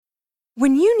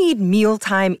When you need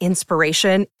mealtime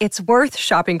inspiration, it's worth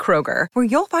shopping Kroger, where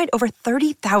you'll find over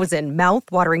 30,000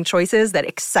 mouth-watering choices that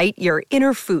excite your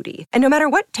inner foodie. And no matter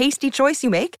what tasty choice you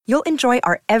make, you'll enjoy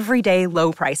our everyday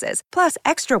low prices, plus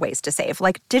extra ways to save,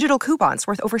 like digital coupons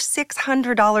worth over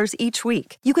 $600 each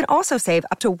week. You can also save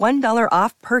up to $1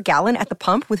 off per gallon at the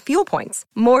pump with fuel points.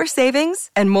 More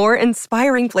savings and more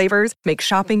inspiring flavors make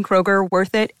shopping Kroger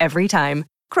worth it every time.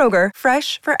 Kroger,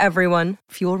 fresh for everyone.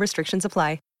 Fuel restrictions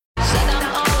apply.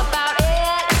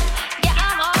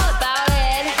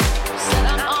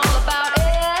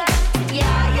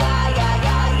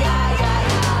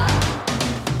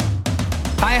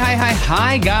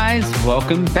 Hi, guys.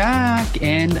 Welcome back.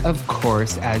 And of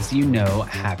course, as you know,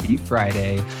 happy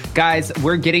Friday. Guys,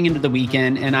 we're getting into the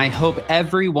weekend, and I hope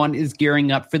everyone is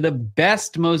gearing up for the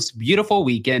best, most beautiful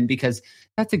weekend, because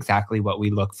that's exactly what we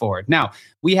look for. Now,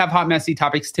 we have hot, messy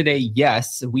topics today.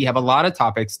 Yes, we have a lot of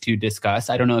topics to discuss.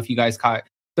 I don't know if you guys caught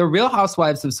the Real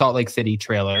Housewives of Salt Lake City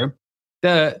trailer,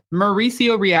 the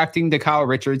Mauricio reacting to Kyle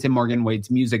Richards and Morgan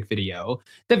Wade's music video,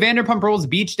 the Vanderpump Rules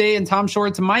beach day, and Tom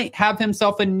Schwartz might have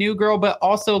himself a new girl, but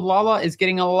also Lala is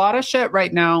getting a lot of shit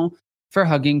right now for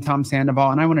hugging Tom Sandoval.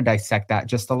 And I want to dissect that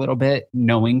just a little bit,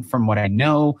 knowing from what I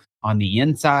know on the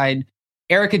inside,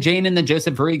 Erica Jane and the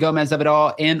Joseph Marie Gomez of it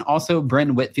all, and also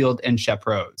Bryn Whitfield and Shep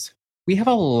Rose. We have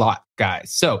a lot,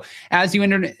 guys. So as you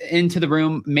enter into the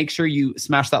room, make sure you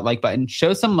smash that like button,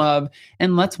 show some love,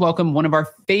 and let's welcome one of our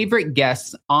favorite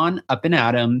guests on Up and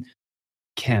Adam,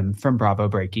 Kim from Bravo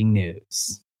Breaking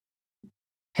News.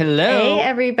 Hello. Hey,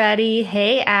 everybody.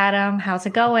 Hey, Adam. How's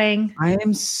it going? I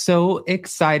am so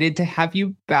excited to have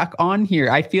you back on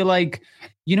here. I feel like,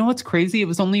 you know what's crazy? It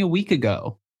was only a week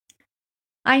ago.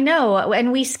 I know.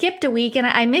 And we skipped a week and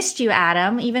I missed you,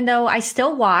 Adam, even though I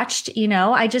still watched,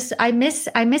 I miss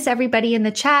everybody in the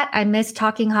chat. I miss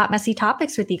talking hot, messy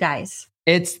topics with you guys.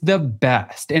 It's the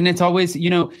best. And it's always,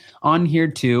 on here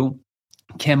too,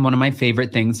 Kim, one of my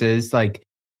favorite things is like,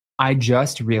 I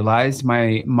just realized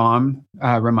my mom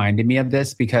reminded me of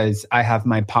this because I have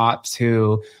my pops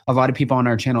who a lot of people on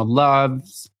our channel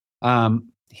loves.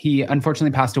 He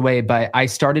unfortunately passed away, but I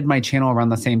started my channel around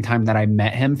the same time that I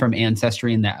met him from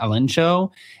Ancestry and the Ellen Show.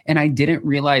 And I didn't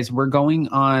realize we're going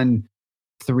on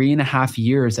 3.5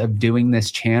 years of doing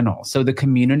this channel. So the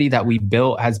community that we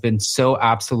built has been so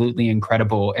absolutely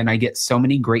incredible. And I get so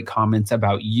many great comments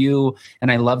about you. And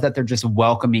I love that they're just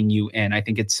welcoming you in. I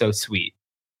think it's so sweet.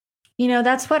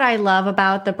 That's what I love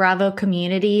about the Bravo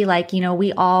community. Like,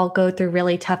 we all go through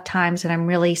really tough times, and I'm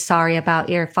really sorry about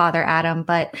your father, Adam.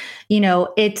 But,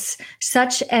 it's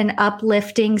such an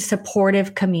uplifting,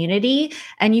 supportive community.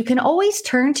 And you can always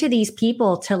turn to these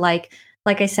people to like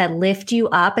I said, lift you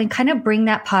up and kind of bring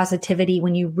that positivity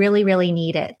when you really, really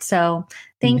need it. So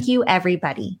thank you,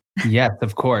 everybody. Yes,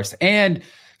 of course. And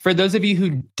for those of you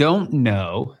who don't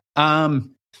know,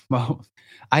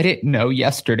 I didn't know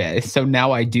yesterday, so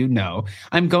now I do know.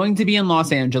 I'm going to be in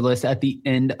Los Angeles at the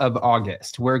end of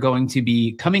August. We're going to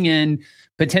be coming in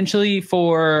potentially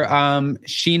for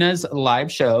Sheena's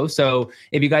live show. So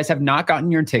if you guys have not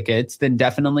gotten your tickets, then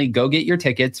definitely go get your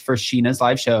tickets for Sheena's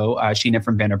live show, Sheena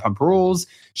from Vanderpump Rules.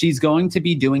 She's going to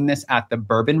be doing this at the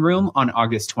Bourbon Room on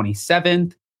August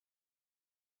 27th.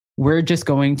 We're just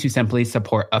going to simply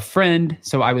support a friend.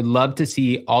 So I would love to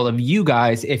see all of you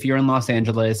guys if you're in Los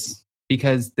Angeles,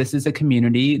 because this is a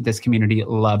community. This community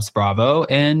loves Bravo,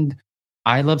 and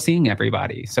I love seeing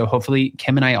everybody. So hopefully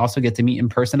Kim and I also get to meet in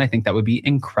person. I think that would be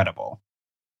incredible.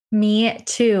 Me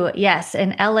too. Yes.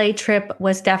 An LA trip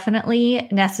was definitely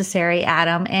necessary,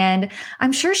 Adam. And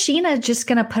I'm sure Sheena is just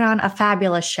going to put on a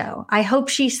fabulous show. I hope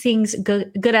she sings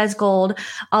good as gold.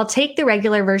 I'll take the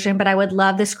regular version, but I would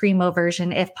love the Screamo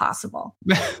version if possible.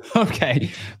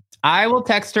 Okay. I will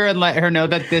text her and let her know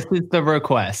that this is the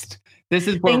request. This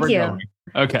is where we're going.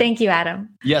 Okay. Thank you, Adam.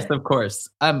 Yes, of course.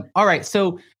 All right.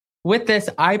 So with this,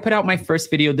 I put out my first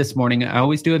video this morning. I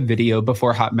always do a video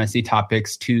before Hot Messy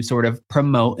Topics to sort of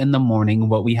promote in the morning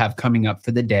what we have coming up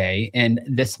for the day. And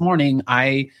this morning,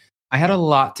 I had a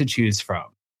lot to choose from,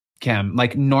 Kim.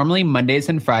 Like normally Mondays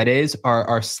and Fridays are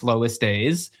our slowest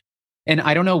days. And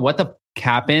I don't know what the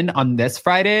happened on this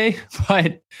Friday,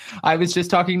 but I was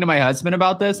just talking to my husband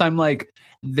about this. I'm like,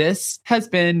 this has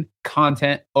been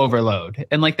content overload.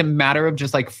 And like the matter of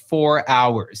just like 4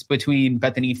 hours between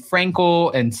Bethany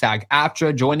Frankel and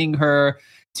SAG-AFTRA joining her,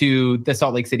 to the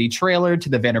Salt Lake City trailer, to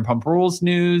the Vanderpump Rules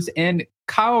news, and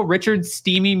Kyle Richards'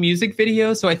 steamy music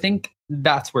video. So I think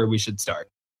that's where we should start.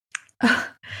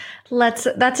 That's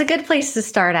a good place to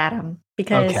start, Adam,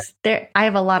 because I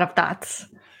have a lot of thoughts.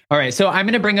 All right. So I'm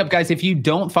going to bring up, guys, if you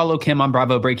don't follow Kim on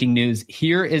Bravo Breaking News,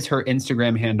 here is her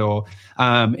Instagram handle.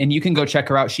 And you can go check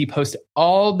her out. She posts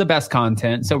all the best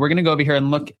content. So we're going to go over here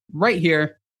and look right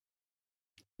here.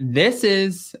 This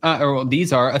is,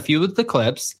 these are a few of the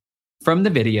clips from the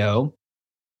video.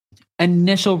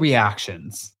 Initial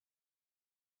reactions.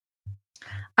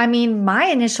 I mean, my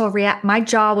initial my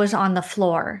jaw was on the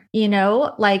floor,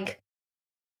 like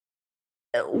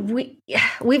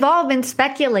we've all been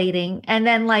speculating. And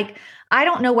then I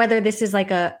don't know whether this is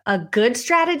like a good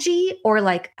strategy or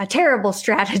like a terrible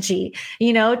strategy,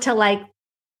 to like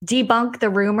debunk the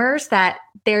rumors that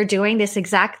they're doing this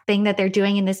exact thing that they're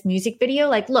doing in this music video.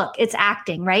 Like, look, it's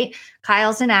acting, right?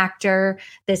 Kyle's an actor.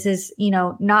 This is,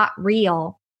 not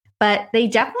real, but they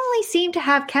definitely seem to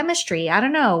have chemistry. I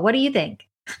don't know. What do you think?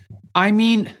 I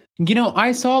mean,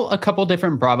 I saw a couple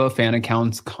different Bravo fan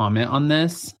accounts comment on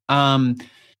this. One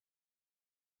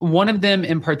of them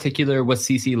in particular was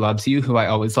CC Loves You, who I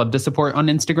always love to support on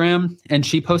Instagram. And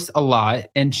she posts a lot.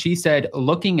 And she said,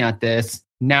 looking at this,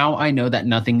 now I know that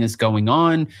nothing is going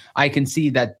on. I can see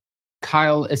that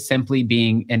Kyle is simply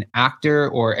being an actor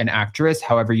or an actress,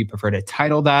 however you prefer to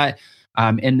title that,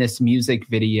 in this music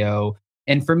video.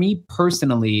 And for me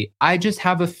personally, I just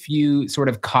have a few sort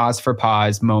of cause for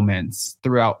pause moments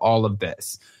throughout all of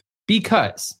this.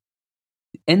 Because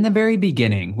in the very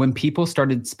beginning, when people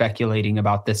started speculating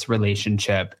about this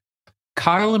relationship,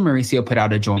 Kyle and Mauricio put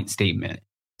out a joint statement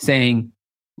saying,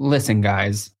 listen,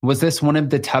 guys, was this one of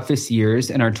the toughest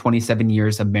years in our 27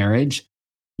 years of marriage?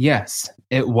 Yes,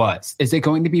 it was. Is it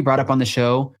going to be brought up on the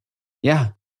show? Yeah.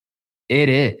 It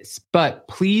is, but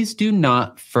please do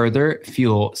not further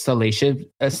fuel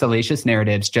salacious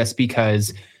narratives just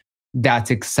because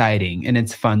that's exciting and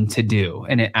it's fun to do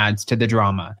and it adds to the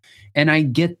drama. And I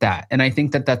get that. And I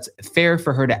think that that's fair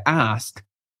for her to ask.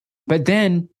 But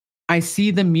then I see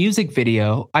the music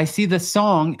video, I see the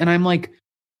song, and I'm like,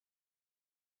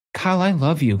 Kyle, I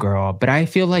love you, girl, but I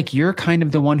feel like you're kind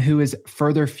of the one who is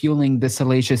further fueling the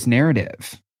salacious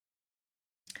narrative.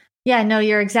 Yeah, no,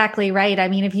 you're exactly right. I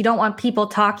mean, if you don't want people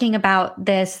talking about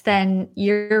this, then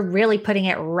you're really putting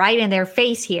it right in their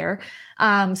face here.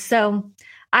 So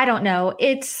I don't know.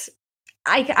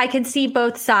 I can see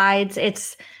both sides.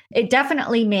 It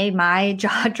definitely made my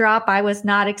jaw drop. I was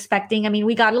not expecting. I mean,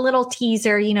 we got a little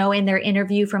teaser, in their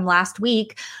interview from last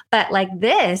week, but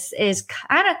this is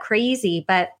kind of crazy.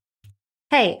 But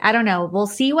hey, I don't know. We'll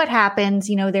see what happens.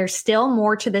 There's still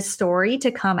more to this story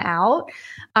to come out.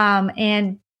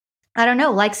 And I don't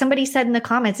know, like somebody said in the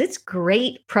comments, it's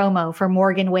great promo for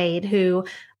Morgan Wade, who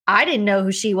I didn't know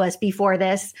who she was before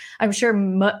this. I'm sure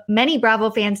many Bravo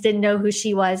fans didn't know who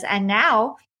she was. And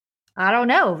now, I don't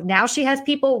know, now she has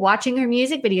people watching her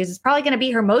music videos. It's probably going to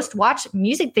be her most watched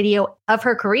music video of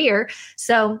her career.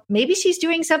 So maybe she's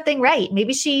doing something right.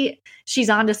 Maybe she's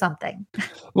onto something.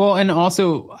 Well, and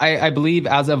also, I believe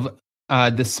as of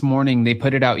this morning, they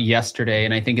put it out yesterday,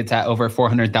 and I think it's at over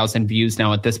 400,000 views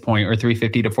now at this point, or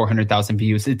 350 to 400,000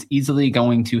 views. It's easily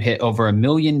going to hit over 1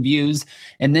 million views.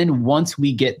 And then once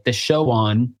we get the show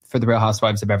on for the Real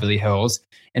Housewives of Beverly Hills,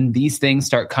 and these things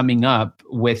start coming up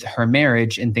with her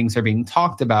marriage and things are being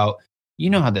talked about, you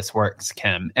know how this works,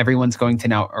 Kim. Everyone's going to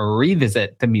now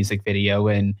revisit the music video.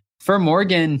 And for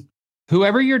Morgan,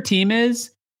 whoever your team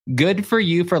is, good for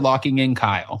you for locking in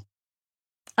Kyle.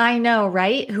 I know,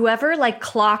 right? Whoever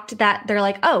clocked that, they're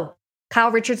like, oh, Kyle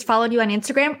Richards followed you on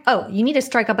Instagram. Oh, you need to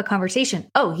strike up a conversation.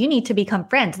 Oh, you need to become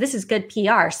friends. This is good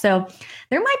PR. So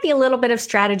there might be a little bit of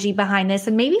strategy behind this.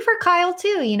 And maybe for Kyle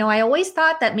too. I always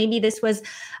thought that maybe this was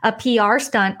a PR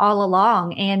stunt all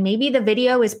along. And maybe the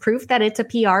video is proof that it's a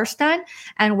PR stunt.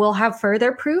 And we'll have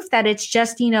further proof that it's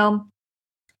just,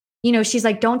 she's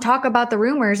like, don't talk about the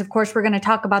rumors. Of course, we're going to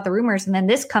talk about the rumors. And then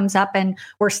this comes up and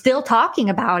we're still talking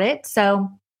about it. So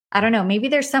I don't know. Maybe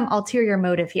there's some ulterior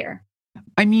motive here.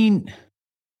 I mean,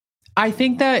 I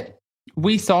think that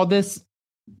we saw this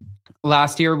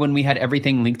last year when we had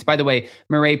everything linked. By the way,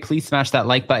 Murray, please smash that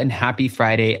like button. Happy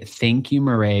Friday. Thank you,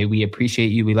 Murray. We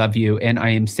appreciate you. We love you. And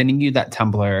I am sending you that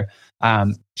Tumblr.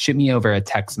 Shoot me over a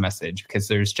text message because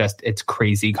it's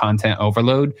crazy content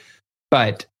overload.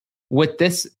 But with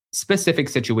this specific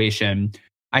situation,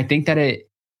 I think that it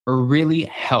really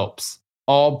helps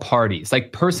all parties.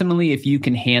 Personally, if you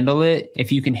can handle it,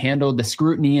 if you can handle the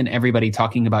scrutiny and everybody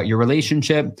talking about your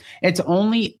relationship, it's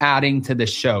only adding to the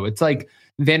show. It's like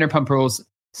Vanderpump Rules,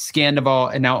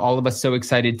 Scandival, and now all of us so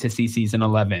excited to see season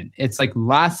 11. It's like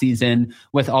last season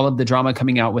with all of the drama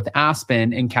coming out with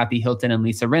Aspen and Kathy Hilton and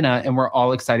Lisa Rinna, and we're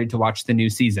all excited to watch the new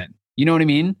season. You know what I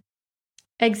mean?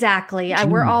 Exactly.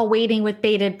 We're all waiting with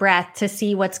bated breath to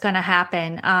see what's going to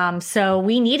happen. So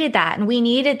we needed that. And we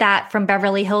needed that from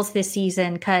Beverly Hills this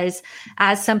season because,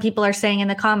 as some people are saying in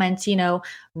the comments,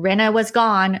 Rinna was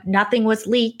gone. Nothing was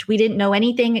leaked. We didn't know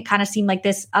anything. It kind of seemed like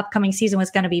this upcoming season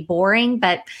was going to be boring.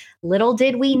 But little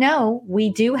did we know,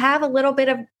 we do have a little bit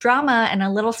of drama and a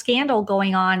little scandal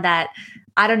going on that,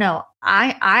 I don't know.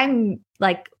 I'm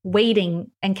like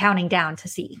waiting and counting down to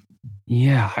see.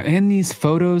 Yeah. And these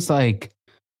photos, like,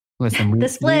 listen, the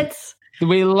splits.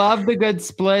 We love the good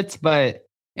splits,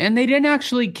 and they didn't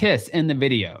actually kiss in the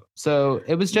video. So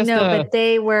it was just but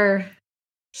they were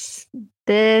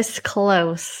this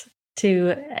close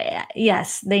to,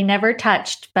 yes, they never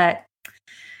touched, but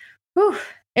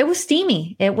it was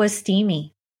steamy. It was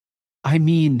steamy. I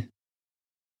mean,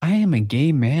 I am a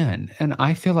gay man and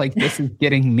I feel like this is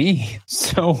getting me.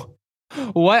 So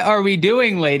what are we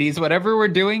doing, ladies? Whatever we're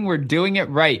doing it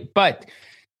right. But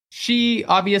she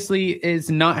obviously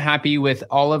is not happy with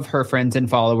all of her friends and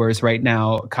followers right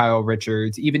now, Kyle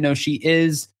Richards, even though she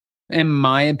is, in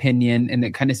my opinion, and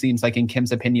it kind of seems like in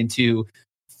Kim's opinion too,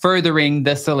 furthering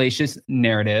the salacious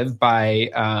narrative by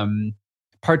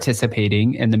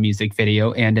participating in the music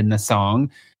video and in the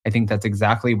song. I think that's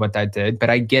exactly what that did. But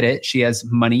I get it. She has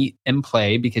money in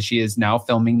play because she is now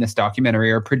filming this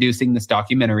documentary or producing this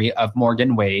documentary of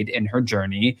Morgan Wade in her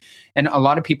journey. And a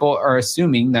lot of people are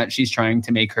assuming that she's trying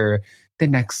to make her the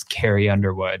next Carrie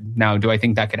Underwood. Now, do I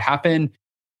think that could happen?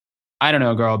 I don't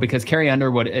know, girl, because Carrie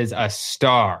Underwood is a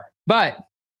star. But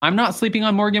I'm not sleeping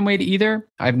on Morgan Wade either.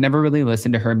 I've never really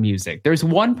listened to her music. There's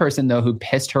one person, though, who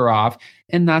pissed her off,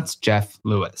 and that's Jeff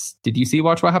Lewis. Did you see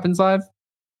Watch What Happens Live?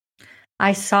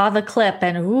 I saw the clip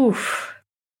and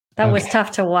that was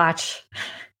tough to watch.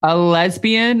 A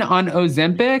lesbian on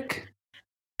Ozempic?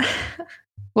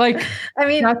 Like, I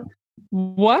mean,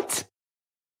 what?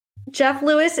 Jeff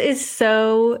Lewis is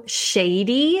so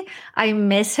shady. I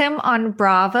miss him on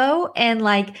Bravo. And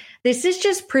like, this is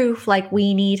just proof like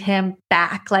we need him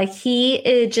back. Like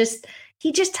he just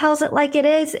tells it like it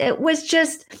is. It was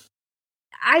just,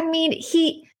 I mean,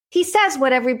 he says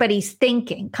what everybody's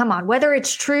thinking. Come on, whether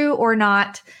it's true or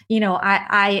not,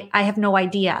 I have no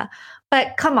idea.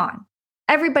 But come on,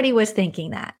 everybody was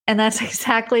thinking that. And that's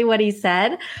exactly what he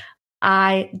said.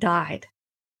 I died.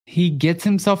 He gets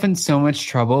himself in so much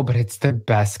trouble, but it's the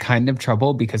best kind of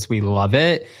trouble because we love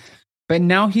it. But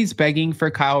now he's begging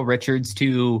for Kyle Richards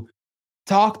to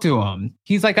talk to him.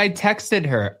 He's like, I texted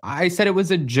her. I said it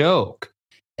was a joke.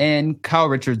 And Kyle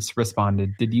Richards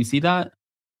responded. Did you see that?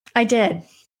 I did.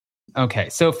 Okay,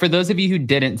 so for those of you who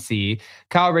didn't see,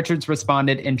 Kyle Richards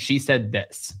responded and she said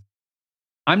this.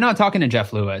 I'm not talking to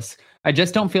Jeff Lewis. I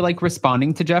just don't feel like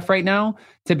responding to Jeff right now,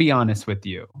 to be honest with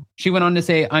you. She went on to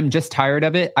say, I'm just tired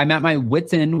of it. I'm at my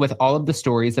wit's end with all of the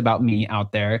stories about me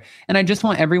out there, and I just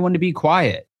want everyone to be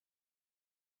quiet.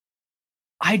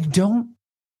 I don't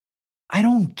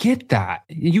get that.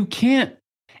 You can't.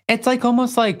 It's like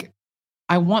almost like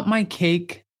I want my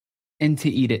cake and to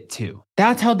eat it too.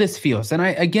 That's how this feels. And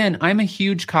I'm a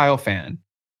huge Kyle fan,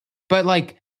 but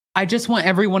like, I just want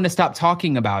everyone to stop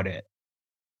talking about it.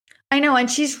 I know.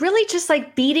 And she's really just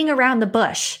like beating around the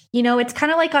bush. It's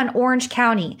kind of like on Orange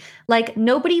County. Like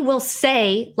nobody will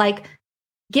say like,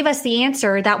 give us the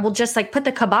answer that will just like put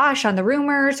the kibosh on the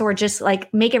rumors or just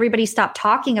like make everybody stop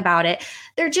talking about it.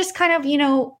 They're just kind of,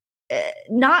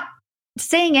 not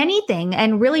saying anything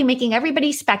and really making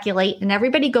everybody speculate and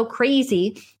everybody go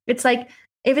crazy. It's like,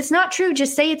 if it's not true,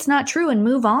 just say it's not true and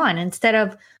move on instead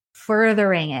of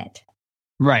furthering it.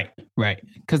 Right.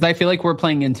 Because I feel like we're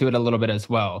playing into it a little bit as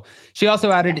well. She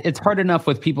also added, it's hard enough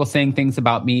with people saying things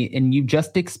about me and you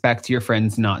just expect your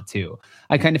friends not to.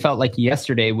 I kind of felt like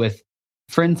yesterday with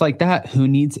friends like that, who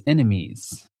needs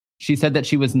enemies? She said that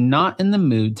she was not in the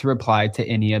mood to reply to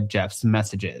any of Jeff's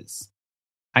messages.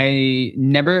 I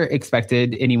never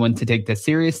expected anyone to take this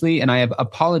seriously, and I have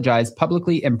apologized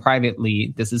publicly and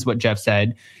privately. This is what Jeff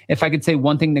said. If I could say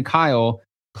one thing to Kyle,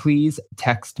 please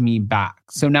text me back.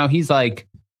 So now he's like,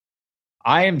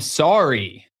 I am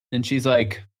sorry. And she's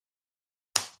like,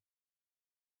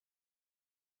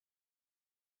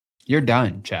 you're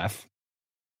done, Jeff.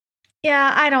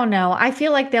 Yeah, I don't know. I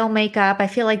feel like they'll make up. I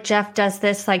feel like Jeff does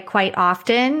this like quite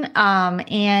often.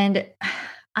 And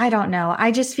I don't know.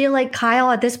 I just feel like Kyle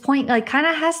at this point, like kind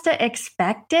of has to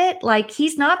expect it. Like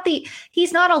he's not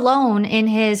alone in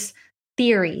his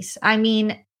theories. I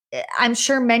mean, I'm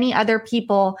sure many other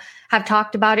people have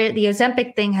talked about it. The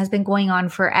Ozempic thing has been going on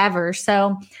forever.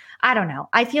 So I don't know.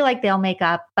 I feel like they'll make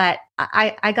up, but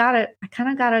I kind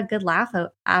of got a good laugh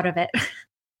out of it.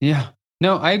 Yeah,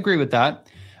 no, I agree with that.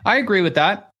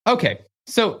 Okay.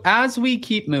 So as we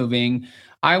keep moving,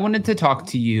 I wanted to talk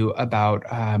to you about,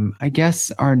 I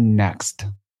guess, our next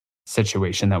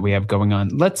situation that we have going on.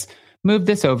 Let's move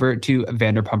this over to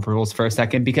Vanderpump Rules for a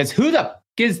second, because who the f-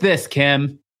 is this,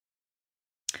 Kim?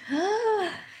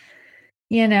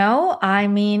 I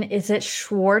mean, is it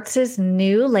Schwartz's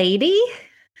new lady?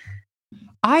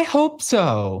 I hope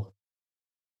so.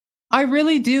 I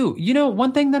really do.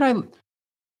 One thing that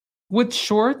with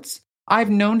Schwartz, I've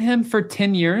known him for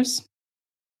 10 years.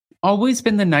 Always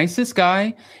been the nicest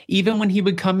guy. Even when he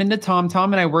would come into Tom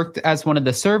Tom and I worked as one of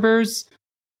the servers,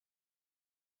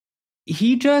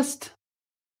 he's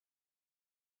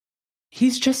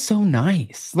just so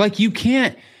nice. Like,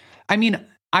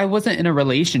 I wasn't in a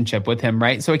relationship with him,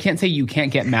 right? So I can't say you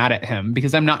can't get mad at him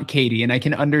because I'm not Katie, and I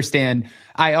can understand.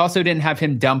 I also didn't have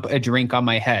him dump a drink on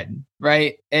my head,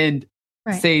 right? And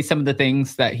say some of the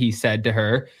things that he said to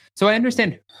her. So I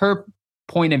understand her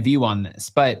point of view on this.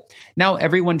 But now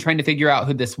everyone trying to figure out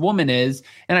who this woman is.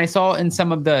 And I saw in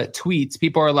some of the tweets,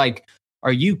 people are like,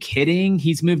 are you kidding?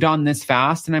 He's moved on this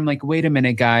fast. And I'm like, wait a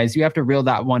minute, guys, you have to reel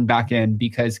that one back in,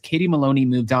 because Katie Maloney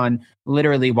moved on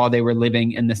literally while they were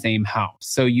living in the same house.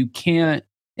 So you can't,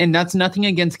 and that's nothing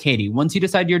against Katie. Once you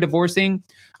decide you're divorcing,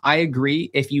 I agree.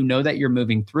 If you know that you're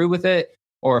moving through with it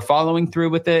or following through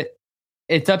with it,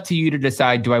 it's up to you to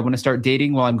decide, do I want to start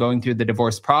dating while I'm going through the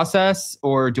divorce process,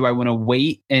 or do I want to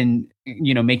wait and,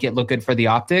 make it look good for the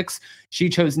optics? She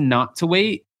chose not to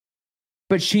wait,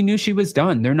 but she knew she was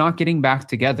done. They're not getting back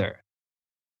together.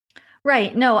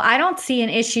 Right. No, I don't see an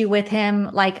issue with him.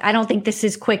 Like, I don't think this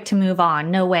is quick to move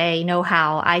on. No way, no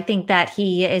how. I think that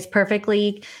he is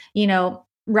perfectly,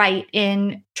 right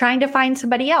in trying to find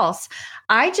somebody else.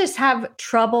 I just have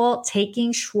trouble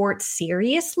taking Schwartz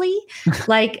seriously.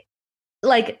 like,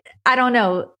 I don't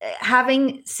know,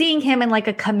 seeing him in like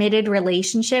a committed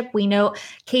relationship. We know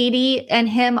Katie and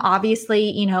him, obviously,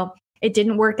 it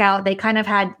didn't work out. They kind of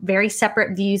had very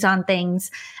separate views on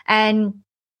things. And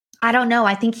I don't know.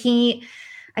 I think he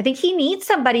needs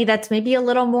somebody that's maybe a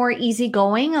little more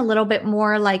easygoing, a little bit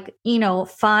more like,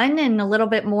 fun, and a little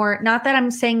bit more, not that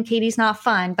I'm saying Katie's not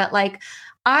fun, but like,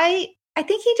 I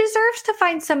think he deserves to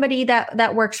find somebody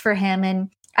that works for him.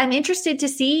 And I'm interested to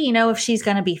see, if she's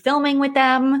going to be filming with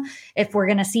them, if we're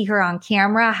going to see her on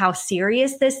camera, how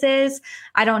serious this is.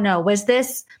 I don't know. Was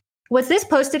this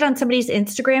posted on somebody's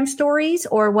Instagram stories,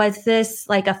 or was this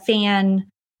like a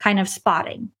fan kind of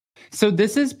spotting? So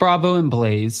this is Bravo and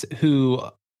Blaze, who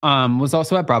was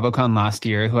also at BravoCon last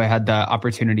year, who I had the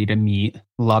opportunity to meet.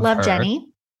 Love her. Jenny.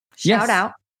 Shout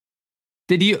out.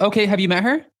 Did you? Okay. Have you met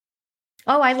her?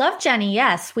 Oh, I love Jenny.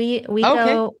 Yes. We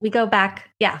go back.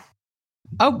 Yeah.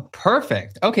 Oh,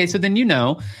 perfect. Okay. So then,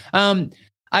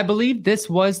 I believe this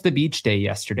was the beach day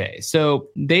yesterday. So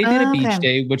they did a beach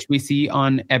day, which we see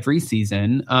on every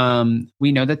season.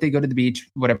 We know that they go to the beach,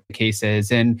 whatever the case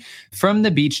is. And from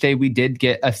the beach day, we did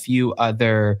get a few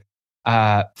other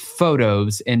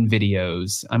photos and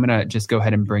videos. I'm going to just go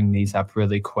ahead and bring these up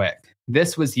really quick.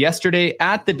 This was yesterday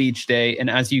at the beach day. And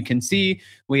as you can see,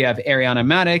 we have Ariana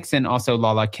Madix and also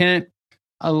Lala Kent.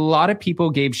 A lot of people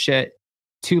gave shit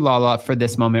to Lala for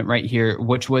this moment right here,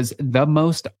 which was the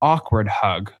most awkward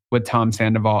hug with Tom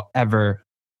Sandoval ever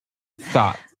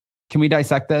thought. Can we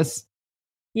dissect this?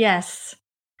 Yes.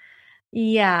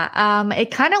 Yeah.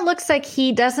 It kind of looks like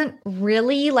he doesn't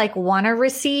really want to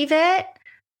receive it.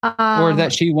 Or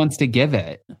that she wants to give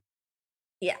it.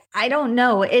 Yeah. I don't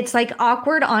know. It's like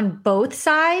awkward on both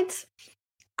sides.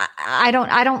 I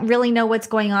don't really know what's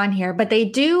going on here, but they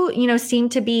do, seem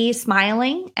to be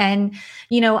smiling. And,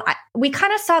 we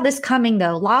kind of saw this coming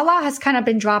though. Lala has kind of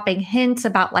been dropping hints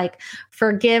about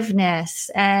forgiveness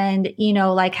and,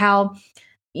 how,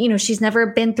 she's never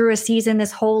been through a season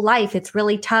this whole life. It's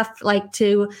really tough,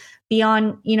 to be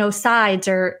on, sides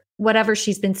or whatever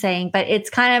she's been saying, but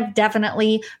it's kind of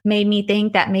definitely made me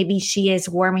think that maybe she is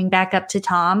warming back up to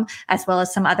Tom as well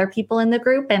as some other people in the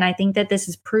group. And I think that this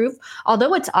is proof.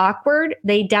 Although it's awkward,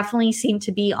 they definitely seem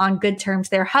to be on good terms.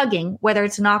 They're hugging, whether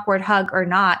it's an awkward hug or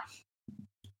not.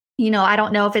 I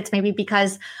don't know if it's maybe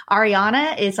because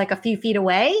Ariana is a few feet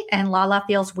away and Lala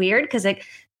feels weird because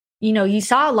you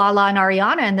saw Lala and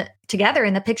Ariana together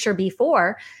in the picture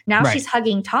before. Now She's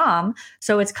hugging Tom.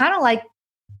 So it's kind of like,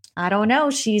 I don't know.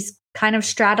 She's kind of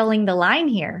straddling the line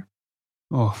here.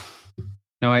 Oh,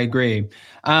 no, I agree.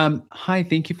 Hi,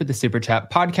 thank you for the super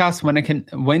chat. Podcast,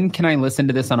 when can I listen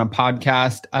to this on a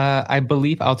podcast? I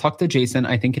believe I'll talk to Jason.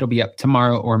 I think it'll be up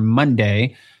tomorrow or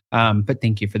Monday. But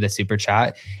thank you for the super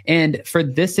chat. And for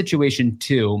this situation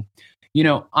too,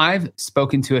 I've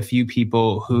spoken to a few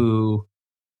people who,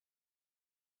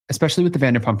 especially with the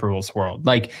Vanderpump Rules world,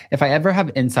 if I ever have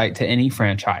insight to any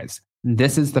franchise,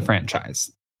 this is the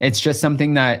franchise. It's just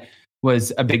something that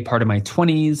was a big part of my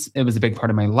 20s. It was a big part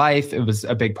of my life. It was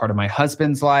a big part of my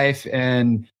husband's life.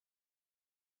 And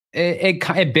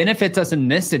it benefits us in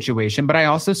this situation, but I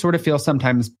also sort of feel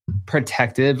sometimes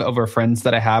protective over friends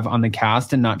that I have on the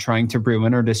cast and not trying to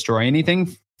ruin or destroy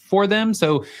anything for them.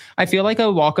 So I feel like I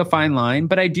walk a fine line,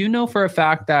 but I do know for a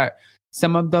fact that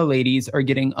some of the ladies are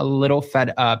getting a little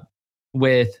fed up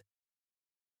with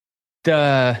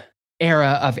the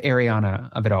era of Ariana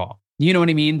of it all. You know what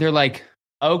I mean? They're like,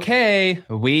 okay,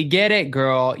 we get it,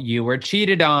 girl. You were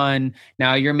cheated on.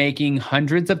 Now you're making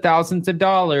hundreds of thousands of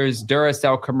dollars.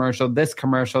 Duracell commercial, this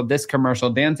commercial,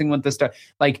 Dancing with the Stars.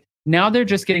 Like now they're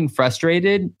just getting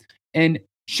frustrated. And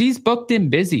she's booked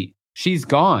and busy. She's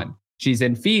gone. She's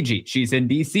in Fiji. She's in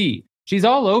DC. She's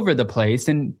all over the place.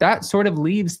 And that sort of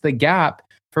leaves the gap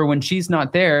for when she's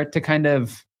not there to kind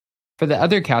of, for the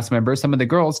other cast members, some of the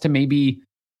girls to maybe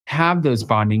have those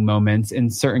bonding moments in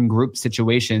certain group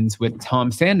situations with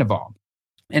Tom Sandoval.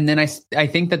 And then I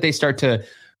think that they start to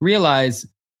realize,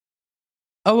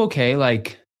 oh, okay,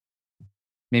 like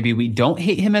maybe we don't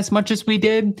hate him as much as we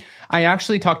did. I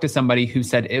actually talked to somebody who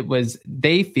said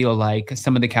they feel like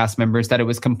some of the cast members that it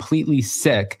was completely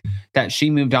sick that she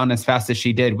moved on as fast as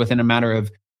she did within a matter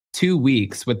of 2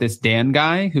 weeks with this Dan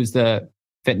guy who's the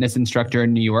fitness instructor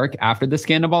in New York after the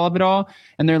scandal of it all.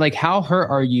 And they're like, how hurt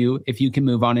are you if you can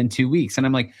move on in 2 weeks? And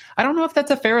I'm like, I don't know if that's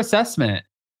a fair assessment,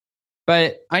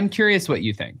 but I'm curious what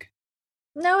you think.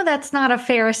 No, that's not a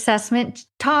fair assessment.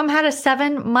 Tom had a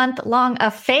 7-month-long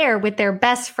affair with their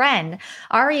best friend.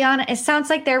 Ariana, it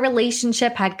sounds like their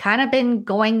relationship had kind of been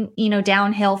going,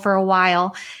 downhill for a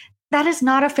while. That is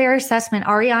not a fair assessment.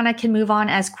 Ariana can move on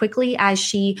as quickly as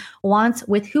she wants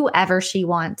with whoever she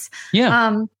wants.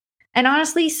 Yeah. And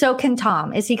honestly, so can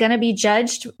Tom. Is he going to be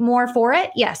judged more for it?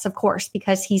 Yes, of course,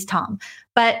 because he's Tom.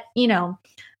 But,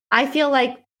 I feel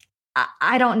like,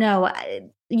 I don't know,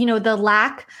 the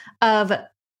lack of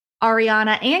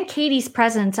Ariana and Katie's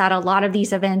presence at a lot of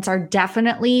these events are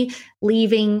definitely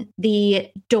leaving the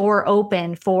door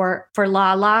open for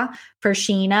Lala, for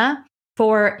Sheena,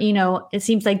 for, it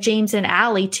seems like James and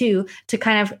Allie too, to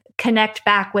kind of connect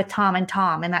back with Tom. And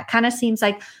that kind of seems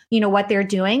like, what they're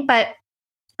doing. But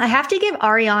I have to give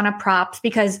Ariana props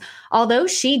because although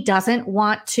she doesn't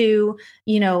want to,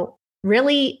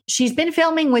 really, she's been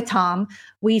filming with Tom.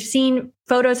 We've seen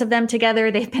photos of them together.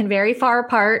 They've been very far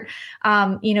apart.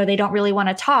 They don't really want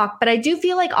to talk. But I do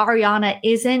feel like Ariana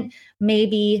isn't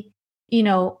maybe,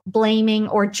 blaming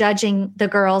or judging the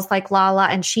girls like Lala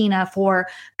and Sheena for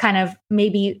kind of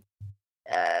maybe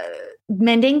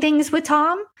mending things with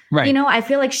Tom. Right. I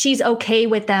feel like she's okay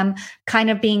with them kind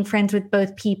of being friends with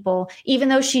both people, even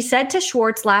though she said to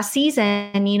Schwartz last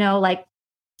season, like,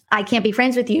 I can't be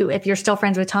friends with you if you're still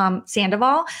friends with Tom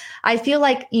Sandoval. I feel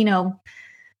like,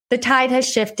 the tide has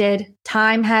shifted,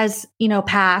 time has,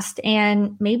 passed,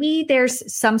 and maybe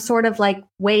there's some sort of like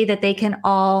way that they can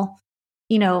all,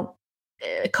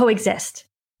 coexist.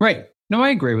 Right. No, I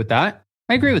agree with that.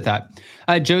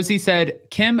 Josie said,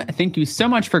 Kim, thank you so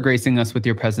much for gracing us with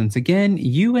your presence again.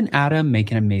 You and Adam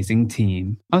make an amazing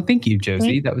team. Oh, thank you,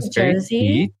 Josie. That was very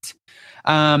sweet.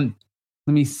 Let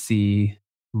me see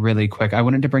really quick. I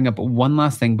wanted to bring up one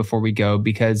last thing before we go,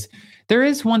 because there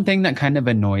is one thing that kind of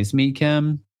annoys me,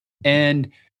 Kim. And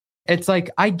it's like,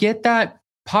 I get that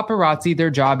paparazzi, their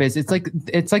job is, it's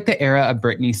like the era of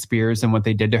Britney Spears and what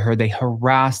they did to her. They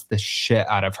harassed the shit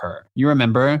out of her. You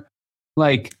remember?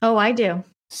 Like, oh, I do.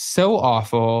 So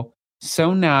awful,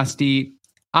 so nasty.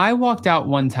 I walked out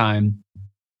one time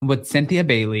with Cynthia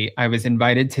Bailey. I was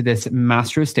invited to this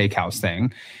Mastro Steakhouse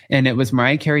thing, and it was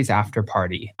Mariah Carey's after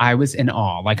party. I was in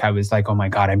awe. Like, I was like, oh my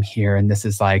God, I'm here. And this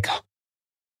is like,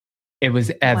 it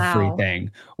was everything.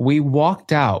 Wow. We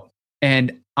walked out,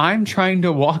 and I'm trying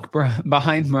to walk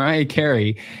behind Mariah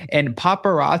Carey, and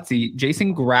paparazzi,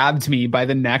 Jason grabbed me by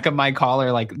the neck of my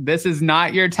collar, like, this is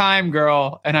not your time,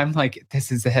 girl. And I'm like, this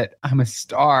is it. I'm a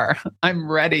star. I'm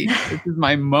ready. This is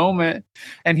my moment.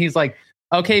 And he's like,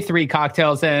 okay, 3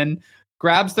 cocktails in,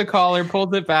 grabs the collar,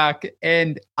 pulls it back.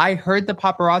 And I heard the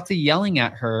paparazzi yelling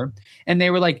at her, and they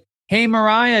were like, hey,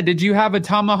 Mariah, did you have a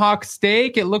tomahawk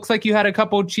steak? It looks like you had a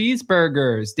couple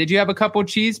cheeseburgers. Did you have a couple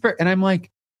cheeseburgers? And I'm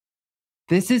like,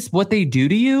 this is what they do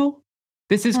to you?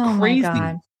 This is crazy.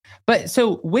 But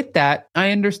so with that,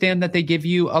 I understand that they give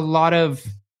you a lot of,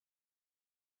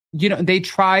 they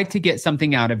try to get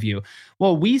something out of you.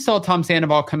 Well, we saw Tom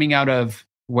Sandoval coming out of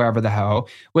wherever the hell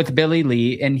with Billy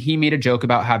Lee, and he made a joke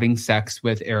about having sex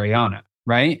with Ariana,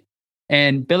 right?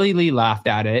 And Billy Lee laughed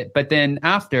at it. But then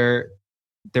after,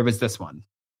 there was this one.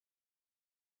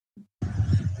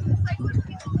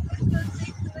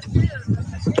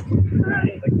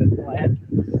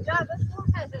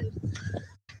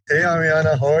 Hey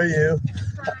Ariana, how are you?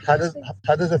 How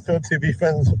does it feel to be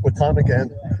friends with Tom again?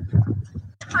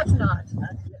 It's not.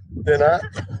 They're not?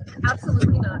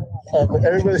 Absolutely not.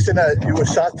 Everybody's saying that you were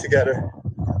shot together,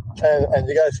 and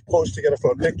you guys posed together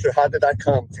for a picture. How did that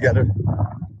come together?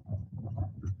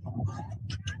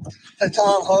 Hey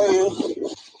Tom, how are you?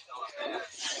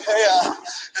 Hey,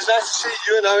 it's nice to see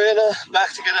you and Ariana back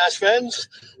together as friends.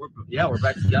 We're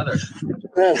back together.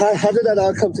 Man, how did that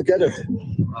all come together?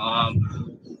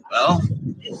 Well,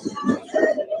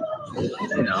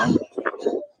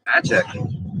 magic.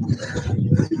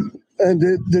 And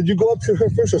did you go up to her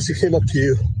first, or she came up to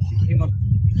you?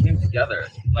 We came together,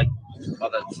 like all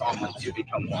that song "When Two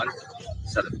Become One"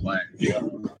 instead of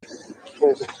playing.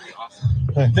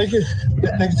 Right, thank you,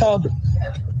 Tom.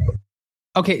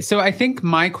 Okay, so I think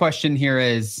my question here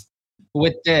is,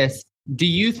 with this, do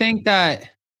you think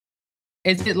that,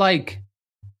 is it like,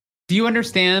 do you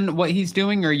understand what he's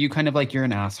doing, or are you kind of like, you're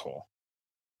an asshole?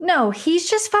 No, he's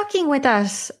just fucking with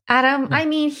us, Adam. I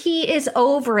mean, he is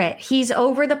over it. He's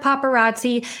over the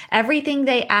paparazzi, everything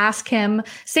they ask him.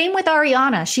 Same with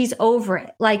Ariana. She's over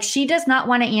it. Like, she does not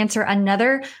want to answer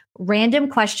another random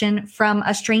question from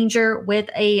a stranger with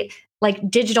a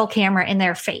digital camera in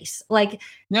their face.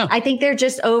 I think they're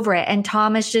just over it. And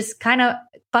Tom is just kind of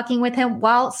fucking with him.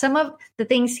 While some of the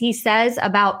things he says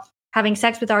about having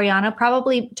sex with Ariana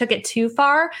probably took it too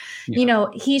far,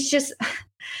 he's just...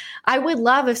 I would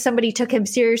love if somebody took him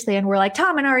seriously and were like,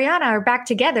 Tom and Ariana are back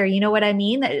together. You know what I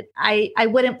mean? I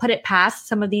wouldn't put it past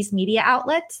some of these media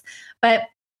outlets, but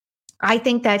I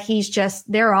think that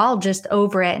they're all just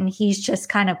over it. And he's just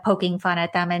kind of poking fun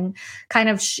at them and kind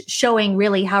of showing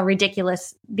really how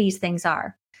ridiculous these things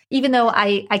are, even though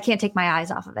I can't take my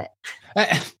eyes off of it.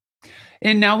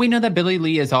 And now we know that Billie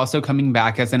Lee is also coming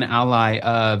back as an ally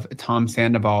of Tom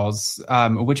Sandoval's,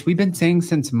 which we've been saying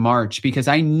since March, because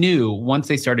I knew once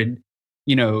they started,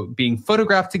 being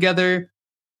photographed together,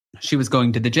 she was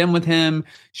going to the gym with him.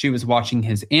 She was watching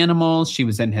his animals. She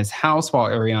was in his house while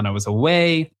Ariana was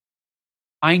away.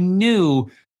 I knew,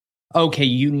 okay,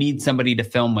 you need somebody to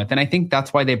film with. And I think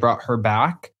that's why they brought her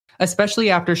back, especially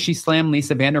after she slammed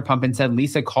Lisa Vanderpump and said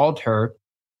Lisa called her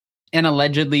and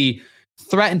allegedly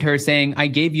threatened her, saying, I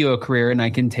gave you a career and I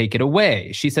can take it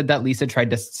away. She said that Lisa tried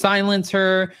to silence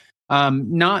her,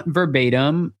 not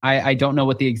verbatim. I don't know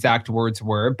what the exact words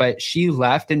were, but she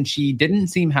left and she didn't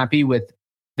seem happy with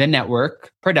the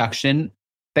network, production,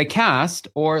 the cast,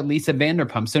 or Lisa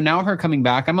Vanderpump. So now her coming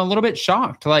back, I'm a little bit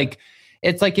shocked.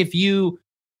 It's like if you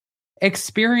had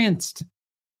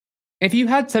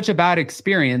such a bad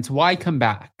experience, why come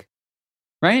back?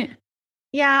 Right?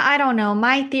 Yeah, I don't know.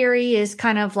 My theory is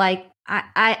kind of like,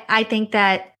 I think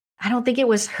that I don't think it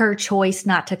was her choice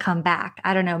not to come back.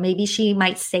 I don't know. Maybe she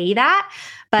might say that,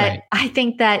 but right. I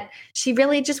think that she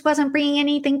really just wasn't bringing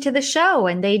anything to the show.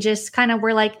 And they just kind of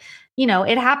were like,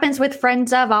 it happens with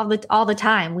friends of all the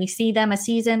time. We see them a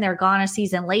season, they're gone a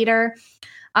season later.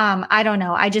 I don't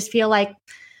know. I just feel like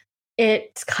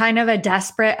it's kind of a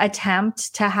desperate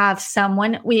attempt to have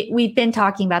someone. We've been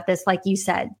talking about this, like you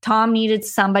said. Tom needed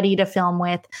somebody to film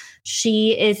with.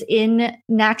 She is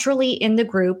naturally in the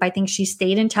group. I think she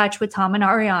stayed in touch with Tom and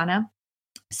Ariana.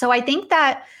 So I think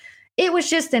that it was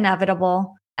just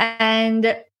inevitable.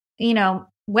 And,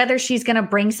 whether she's going to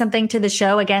bring something to the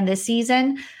show again this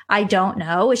season, I don't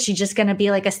know. Is she just going to be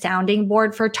like a sounding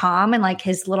board for Tom and like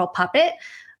his little puppet?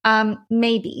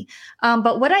 Maybe.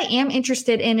 But what I am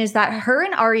interested in is that her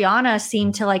and Ariana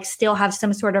seem to still have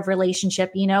some sort of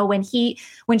relationship. When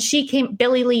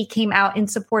Billie Lee came out in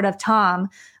support of Tom,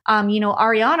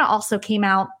 Ariana also came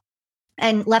out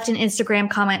and left an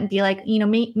Instagram comment and be like,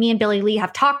 me and Billie Lee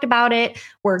have talked about it.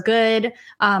 We're good,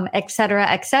 et cetera,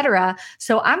 et cetera.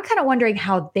 So I'm kind of wondering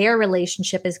how their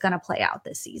relationship is going to play out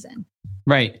this season.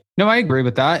 Right. No, I agree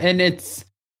with that. And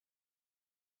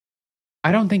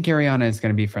I don't think Ariana is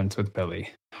going to be friends with Billie.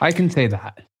 I can say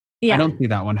that. Yeah. I don't see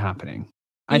that one happening.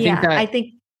 I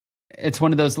think it's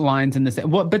one of those lines in this.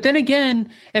 Well, but then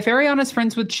again, if Ariana's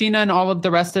friends with Sheena and all of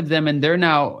the rest of them, and they're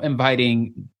now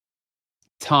inviting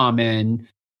Tom in,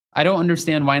 I don't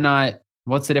understand why not.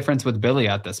 What's the difference with Billie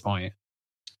at this point?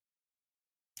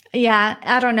 Yeah,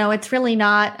 I don't know. It's really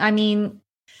not. I mean,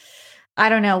 I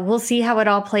don't know. We'll see how it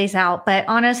all plays out. But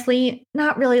honestly,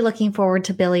 not really looking forward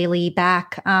to Billie Lee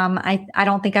back. I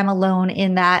don't think I'm alone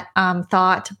in that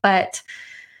thought. But,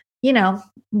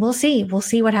 we'll see. We'll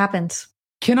see what happens.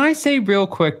 Can I say real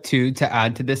quick, too, to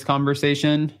add to this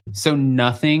conversation? So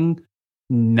nothing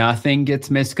gets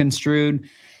misconstrued.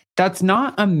 That's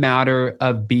not a matter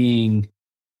of being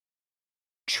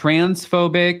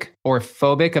transphobic or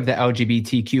phobic of the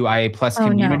LGBTQIA plus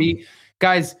community. No.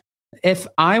 Guys, If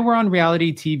I were on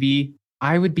reality TV,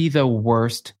 I would be the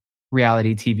worst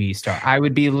reality TV star. I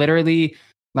would be literally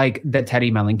like the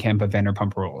Teddy Mellencamp of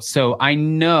Vanderpump Rules. So I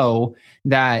know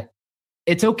that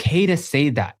it's okay to say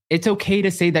that. It's okay to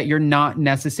say that you're not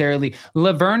necessarily.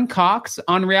 Laverne Cox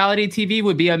on reality TV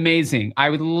would be amazing. I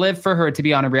would live for her to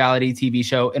be on a reality TV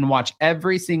show and watch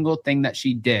every single thing that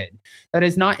she did. That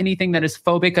is not anything that is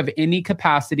phobic of any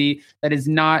capacity. That is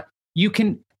not, you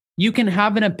can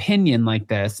have an opinion like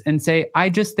this and say, I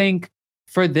just think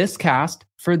for this cast,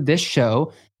 for this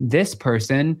show, this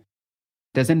person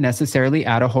doesn't necessarily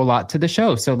add a whole lot to the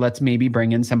show. So let's maybe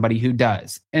bring in somebody who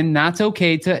does. And that's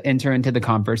okay to enter into the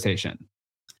conversation.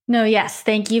 No, yes.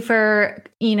 Thank you for,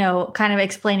 kind of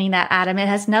explaining that, Adam. It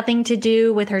has nothing to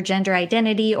do with her gender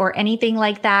identity or anything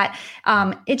like that.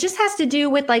 It just has to do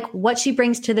with like what she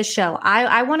brings to the show.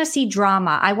 I want to see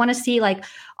drama. I want to see like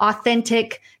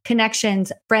authentic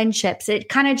connections, friendships. It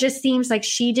kind of just seems like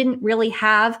she didn't really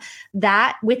have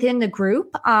that within the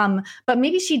group. But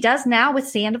maybe she does now with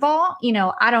Sandoval.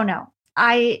 I don't know.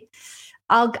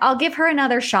 I'll give her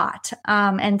another shot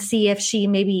and see if she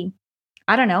maybe,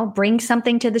 I don't know, bring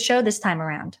something to the show this time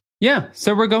around. Yeah.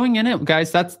 So we're going in it,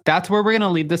 guys. That's where we're going to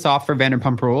leave this off for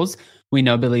Vanderpump Rules. We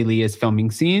know Billie Lee is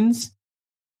filming scenes.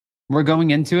 We're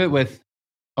going into it with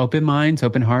open minds,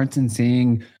 open hearts, and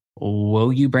seeing,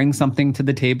 will you bring something to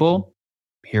the table?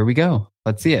 Here we go.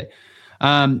 Let's see it.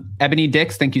 Ebony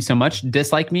Dix, thank you so much.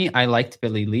 Dislike me. I liked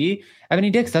Billie Lee. Ebony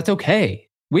Dix, that's okay.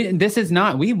 We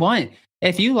want,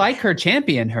 if you like her,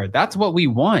 champion her. That's what we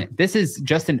want. This is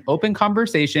just an open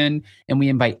conversation, and we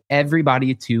invite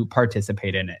everybody to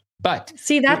participate in it. But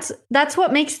see, that's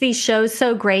what makes these shows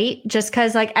so great, just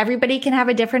because like everybody can have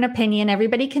a different opinion.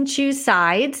 Everybody can choose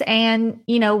sides. And,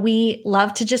 we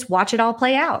love to just watch it all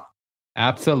play out.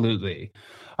 Absolutely.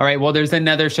 All right. Well, there's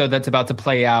another show that's about to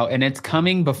play out, and it's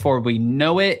coming before we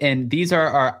know it. And these are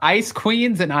our Ice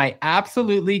Queens, and I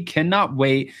absolutely cannot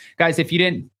wait. Guys, if you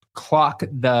didn't clock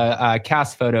the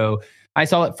cast photo, I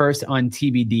saw it first on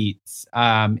TBDs.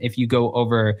 If you go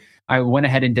over, I went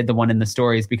ahead and did the one in the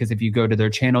stories, because if you go to their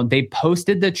channel, they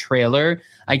posted the trailer.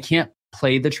 I can't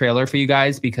play the trailer for you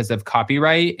guys because of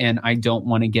copyright, and I don't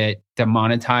want to get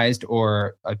demonetized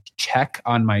or a check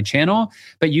on my channel,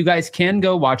 but you guys can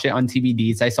go watch it on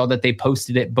TBDs. I saw that they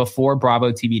posted it before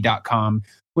BravoTV.com,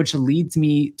 which leads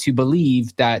me to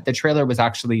believe that the trailer was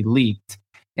actually leaked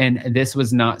and this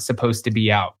was not supposed to be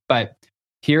out. But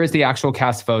here is the actual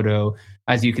cast photo.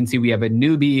 As you can see, we have a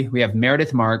newbie. We have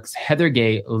Meredith Marks, Heather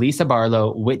Gay, Lisa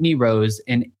Barlow, Whitney Rose,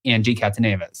 and Angie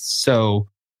Catanevas. So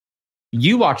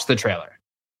you watched the trailer.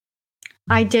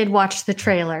 I did watch the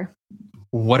trailer.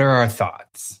 What are our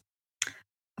thoughts?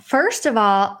 First of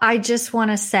all, I just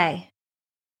want to say,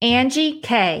 Angie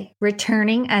K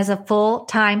returning as a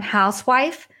full-time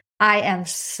housewife, I am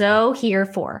so here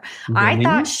for. Really? I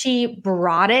thought she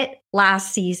brought it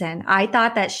last season. I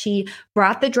thought that she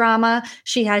brought the drama.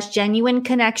 She has genuine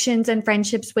connections and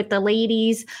friendships with the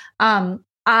ladies.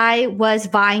 I was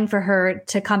vying for her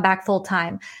to come back full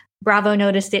time. Bravo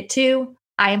noticed it too.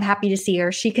 I am happy to see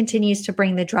her. She continues to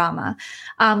bring the drama.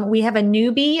 We have a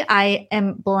newbie. I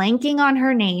am blanking on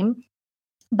her name,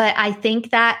 but I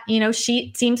think that,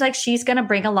 she seems like she's going to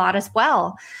bring a lot as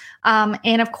well.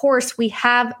 And of course, we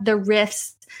have the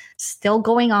rifts still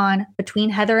going on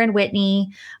between Heather and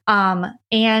Whitney.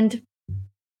 And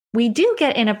we do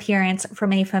get an appearance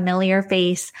from a familiar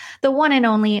face, the one and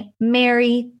only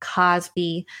Mary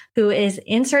Cosby, who is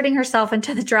inserting herself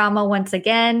into the drama once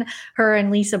again. Her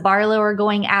and Lisa Barlow are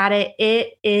going at it.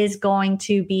 It is going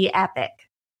to be epic.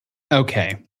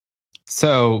 Okay.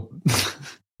 So,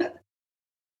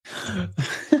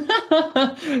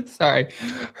 sorry.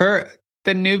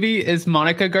 The newbie is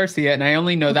Monica Garcia, and I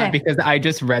only know that because I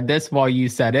just read this while you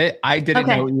said it. I didn't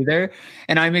know either,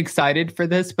 and I'm excited for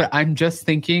this, but I'm just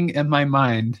thinking in my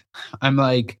mind, I'm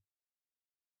like,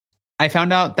 I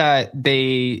found out that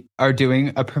they are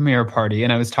doing a premiere party,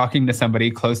 and I was talking to somebody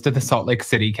close to the Salt Lake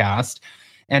City cast,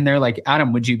 and they're like,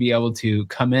 Adam, would you be able to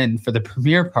come in for the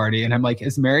premiere party? And I'm like,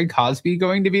 is Mary Cosby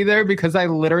going to be there? Because I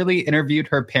literally interviewed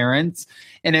her parents,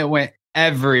 and it went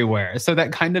everywhere. So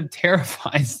that kind of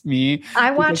terrifies me.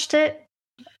 I watched it.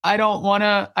 I don't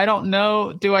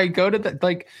know. Do I go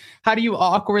to how do you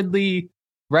awkwardly,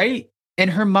 right? And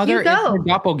her mother is her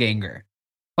doppelganger.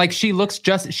 Like she looks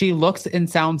and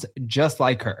sounds just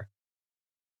like her.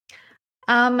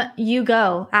 You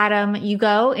go, Adam, you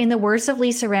go. In the words of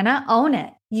Lisa Rinna, own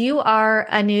it. You are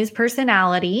a news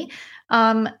personality.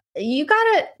 You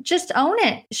gotta just own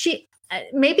it.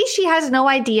 Maybe she has no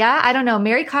idea. I don't know.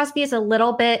 Mary Cosby is a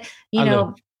little bit,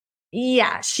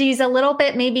 Yeah, she's a little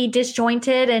bit maybe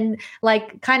disjointed and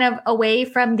like kind of away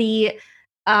from the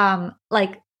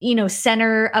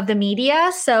center of the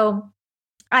media. So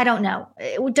I don't know.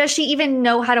 Does she even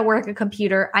know how to work a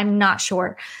computer? I'm not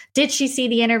sure. Did she see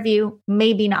the interview?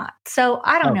 Maybe not. So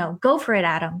I don't know. Go for it,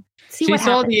 Adam. See she what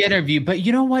saw happens. the interview, but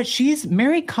you know what?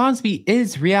 Mary Cosby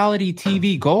is reality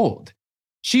TV gold.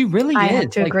 She really I is. have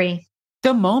to agree.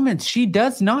 The moments she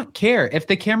does not care if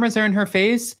the cameras are in her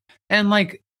face and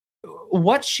like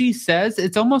what she says,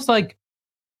 it's almost like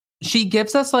she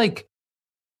gives us like,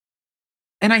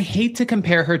 and I hate to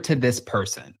compare her to this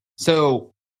person.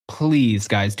 So please,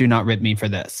 guys, do not rip me for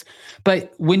this.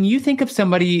 But when you think of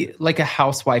somebody like a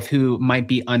housewife who might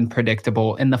be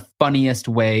unpredictable in the funniest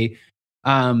way,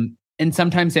 and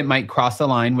sometimes it might cross the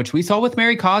line, which we saw with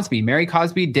Mary Cosby. Mary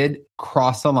Cosby did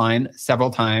cross the line several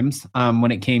times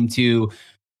when it came to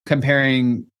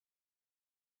comparing.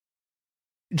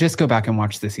 Just go back and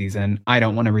watch the season. I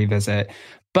don't want to revisit.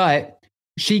 But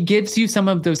she gives you some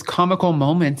of those comical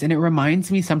moments, and it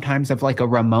reminds me sometimes of like a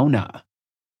Ramona,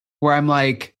 where I'm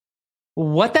like,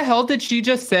 what the hell did she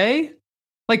just say?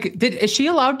 Like, is she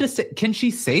allowed to say, can she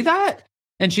say that?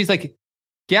 And she's like,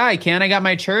 yeah, I can. I got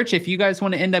my church. If you guys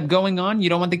want to end up going on, you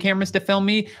don't want the cameras to film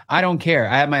me, I don't care.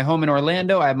 I have my home in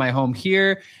Orlando. I have my home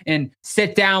here. And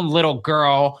sit down, little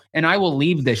girl, and I will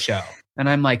leave the show. And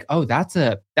I'm like, oh, that's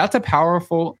a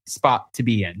powerful spot to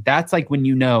be in. That's like when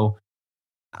you know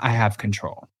I have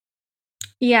control.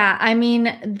 Yeah, I mean,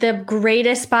 the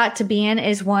greatest spot to be in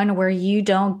is one where you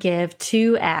don't give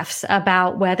two Fs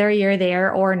about whether you're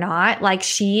there or not. Like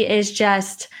she's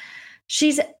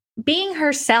being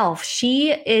herself.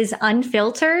 She is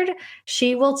unfiltered.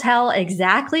 She will tell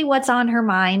exactly what's on her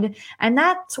mind. And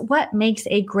that's what makes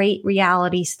a great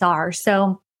reality star.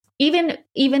 So even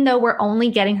though we're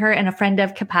only getting her in a friend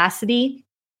of capacity,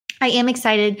 I am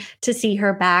excited to see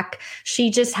her back. She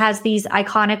just has these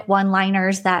iconic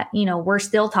one-liners that, we're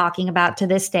still talking about to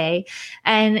this day.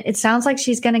 And it sounds like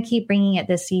she's going to keep bringing it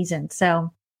this season.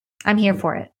 So I'm here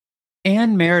for it.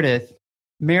 And Meredith,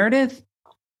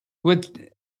 with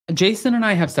Jason and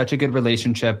I have such a good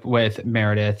relationship with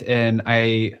Meredith, and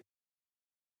I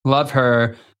love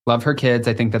her kids.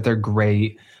 I think that they're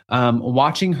great.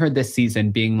 Watching her this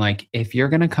season being like, if you're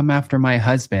going to come after my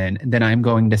husband, then I'm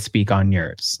going to speak on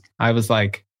yours. I was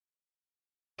like,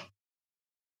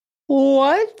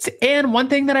 what? And one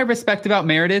thing that I respect about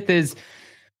Meredith is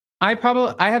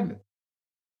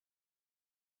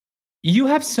you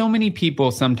have so many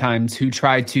people sometimes who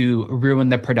try to ruin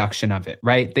the production of it,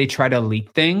 right? They try to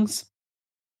leak things.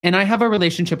 And I have a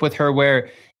relationship with her where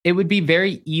it would be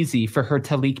very easy for her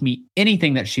to leak me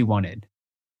anything that she wanted.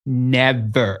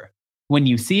 Never. When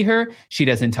you see her, she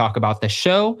doesn't talk about the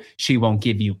show. She won't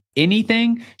give you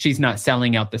anything. She's not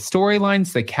selling out the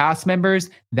storylines, the cast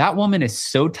members. That woman is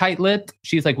so tight-lipped.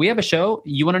 She's like, we have a show.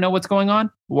 You want to know what's going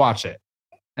on? Watch it.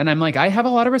 And I'm like, I have a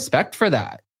lot of respect for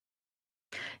that.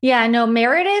 Yeah, no,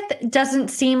 Meredith doesn't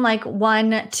seem like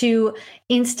one to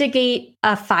instigate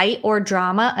a fight or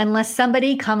drama unless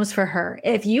somebody comes for her.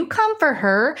 If you come for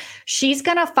her, she's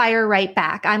going to fire right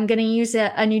back. I'm going to use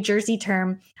a New Jersey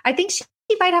term. I think she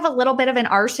might have a little bit of an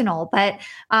arsenal, but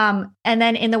and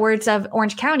then in the words of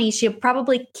Orange County, she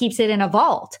probably keeps it in a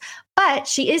vault. But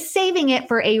she is saving it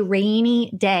for a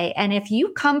rainy day. And if you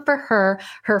come for her,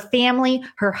 her family,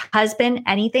 her husband,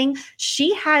 anything,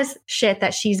 she has shit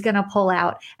that she's going to pull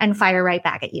out and fire right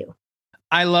back at you.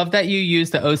 I love that you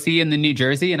use the OC in the New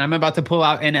Jersey, and I'm about to pull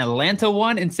out an Atlanta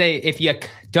one and say, if you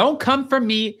don't come for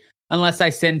me unless I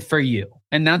send for you.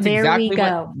 And that's exactly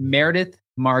what Meredith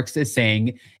Marks is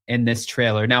saying in this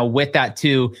trailer. Now, with that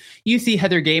too, you see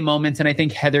Heather Gay moments, and I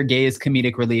think Heather Gay is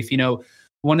comedic relief.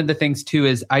 One of the things too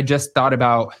is I just thought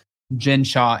about Jen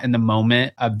Shah in the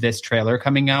moment of this trailer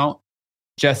coming out,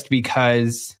 just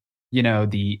because,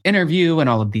 the interview and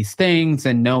all of these things,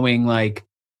 and knowing I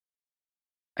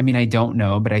don't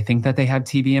know, but I think that they have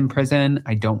TV in prison.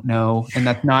 I don't know. And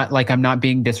that's not like, I'm not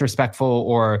being disrespectful,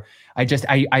 or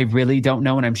I really don't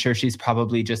know. And I'm sure she's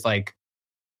probably just like,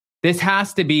 this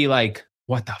has to be like,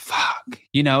 what the fuck?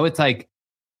 It's like,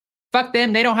 fuck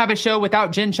them. They don't have a show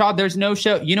without Jen Shah. There's no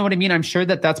show. You know what I mean? I'm sure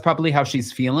that that's probably how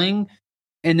she's feeling.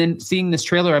 And then seeing this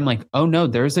trailer, I'm like, oh no,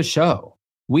 there's a show.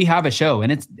 We have a show.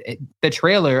 And the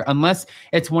trailer, unless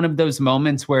it's one of those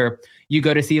moments where you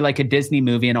go to see like a Disney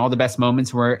movie and all the best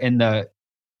moments were in the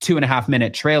 2.5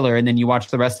 minute trailer. And then you watch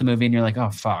the rest of the movie and you're like,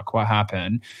 oh fuck, what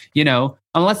happened?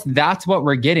 Unless that's what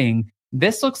we're getting,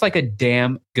 this looks like a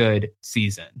damn good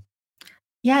season.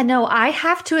 Yeah, no, I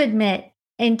have to admit,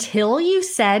 until you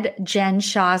said Jen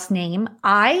Shah's name,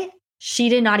 she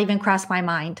did not even cross my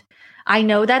mind. I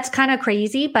know that's kind of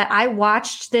crazy, but I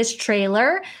watched this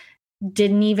trailer,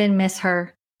 didn't even miss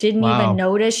her. Didn't even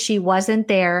notice she wasn't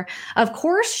there. Of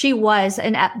course, she was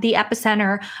the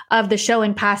epicenter of the show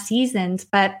in past seasons,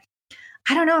 but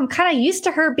I don't know. I'm kind of used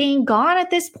to her being gone at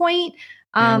this point.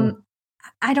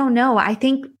 I don't know. I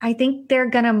think they're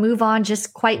going to move on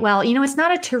just quite well. You know, it's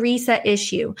not a Teresa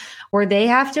issue where they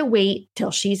have to wait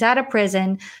till she's out of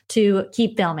prison to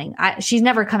keep filming. She's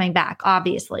never coming back,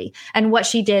 obviously. And what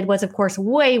she did was, of course,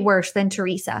 way worse than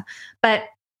Teresa. But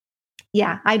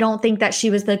yeah, I don't think that she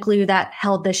was the glue that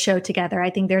held this show together. I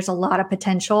think there's a lot of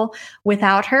potential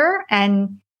without her,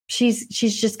 and she's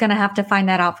just going to have to find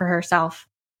that out for herself.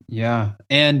 Yeah.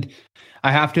 And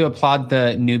I have to applaud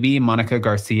the newbie, Monica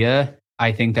Garcia.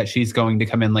 I think that she's going to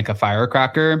come in like a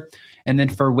firecracker. And then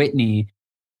for Whitney,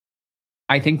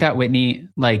 I think that Whitney,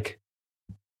 I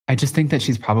just think that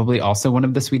she's probably also one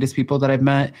of the sweetest people that I've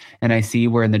met. And I see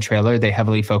where in the trailer, they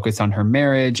heavily focus on her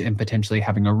marriage and potentially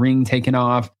having a ring taken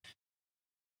off.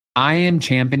 I am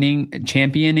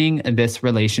championing this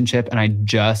relationship. And I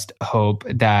just hope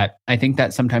that, I think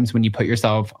that sometimes when you put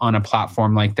yourself on a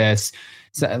platform like this,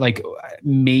 so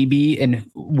maybe, and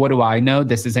what do I know?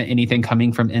 This isn't anything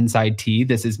coming from inside tea.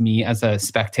 This is me as a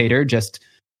spectator, just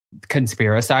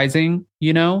conspiracizing,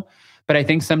 But I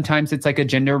think sometimes it's like a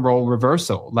gender role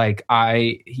reversal.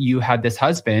 You had this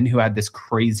husband who had this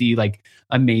crazy,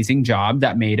 amazing job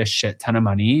that made a shit ton of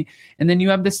money. And then you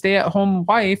have the stay-at-home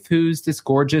wife who's this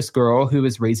gorgeous girl who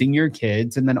is raising your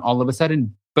kids. And then all of a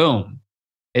sudden, boom,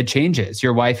 it changes.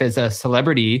 Your wife is a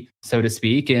celebrity, so to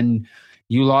speak, and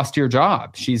you lost your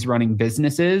job. She's running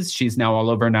businesses. She's now all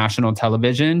over national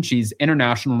television. She's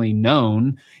internationally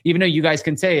known, even though you guys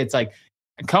can say it's like,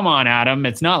 come on, Adam.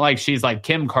 It's not like she's like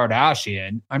Kim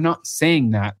Kardashian. I'm not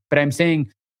saying that, but I'm saying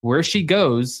where she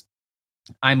goes,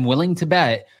 I'm willing to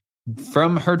bet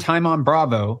from her time on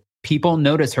Bravo, people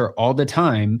notice her all the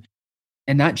time,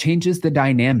 and that changes the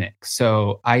dynamic.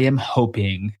 So I am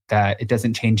hoping that it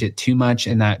doesn't change it too much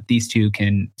and that these two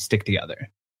can stick together.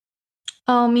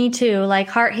 Oh, me too.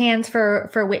 Heart hands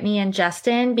for Whitney and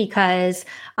Justin, because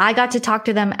I got to talk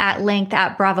to them at length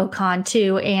at BravoCon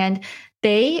too. And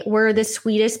they were the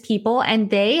sweetest people, and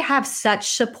they have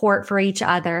such support for each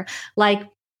other. The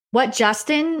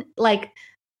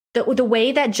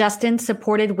way that Justin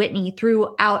supported Whitney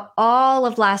throughout all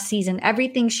of last season,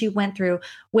 everything she went through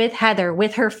with Heather,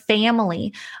 with her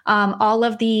family, all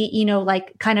of the,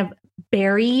 kind of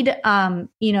buried,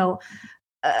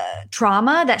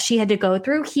 trauma that she had to go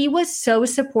through. He was so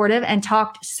supportive and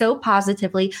talked so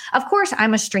positively. Of course,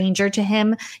 I'm a stranger to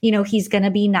him. He's going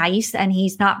to be nice and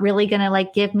he's not really going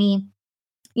to give me,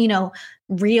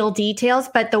 real details,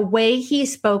 but the way he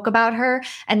spoke about her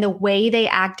and the way they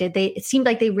acted, it seemed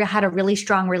like they had a really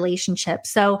strong relationship.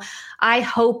 So I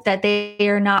hope that they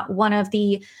are not one of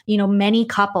the, many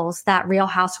couples that Real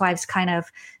Housewives kind of,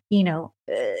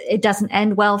 it doesn't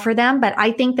end well for them, but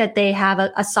I think that they have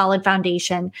a solid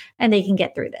foundation and they can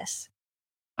get through this.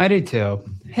 I do too.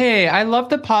 Hey, I love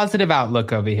the positive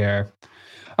outlook over here.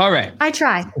 All right. I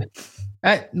try.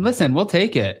 Listen, we'll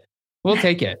take it. We'll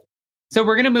take it. So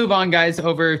we're going to move on, guys,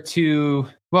 over to,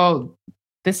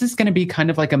 this is going to be kind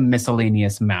of like a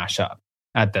miscellaneous mashup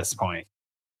at this point.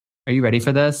 Are you ready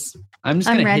for this? I'm just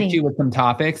going to hit you with some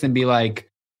topics and be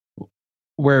like,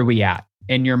 where are we at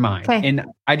in your mind? Okay. And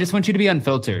I just want you to be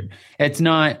unfiltered. It's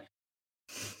not,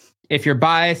 if you're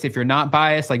biased, if you're not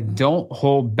biased, don't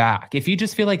hold back. If you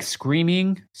just feel like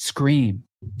screaming, scream.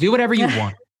 Do whatever you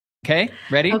want. Okay?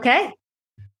 Ready? Okay.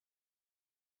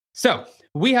 So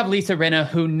we have Lisa Rinna,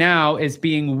 who now is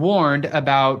being warned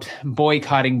about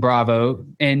boycotting Bravo.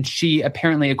 And she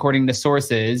apparently, according to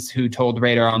sources who told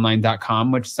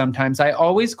RadarOnline.com, which sometimes I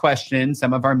always question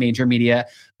some of our major media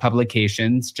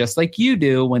publications, just like you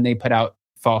do when they put out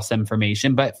false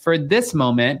information. But for this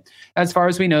moment, as far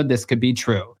as we know, this could be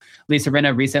true. Lisa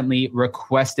Rinna recently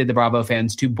requested the Bravo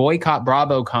fans to boycott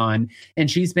BravoCon,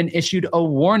 and she's been issued a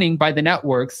warning by the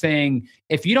network saying,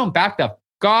 if you don't back the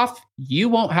off, you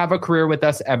won't have a career with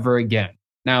us ever again.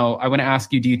 Now, I want to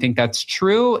ask you, do you think that's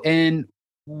true? And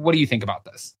what do you think about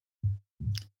this?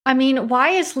 I mean, why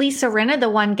is Lisa Rinna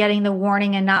the one getting the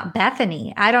warning and not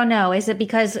Bethany? I don't know. Is it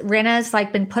because Rinna's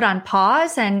been put on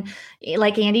pause and,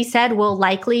 like Andy said, will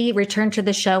likely return to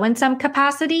the show in some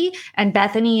capacity, and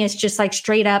Bethany is just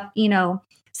straight up,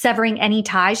 severing any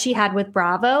ties she had with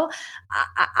Bravo?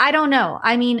 I don't know.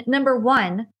 I mean, number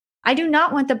one, I do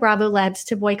not want the Bravo Lebs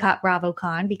to boycott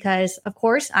BravoCon because, of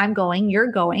course, I'm going,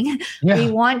 you're going. Yeah.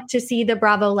 We want to see the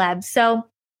Bravo Lebs. So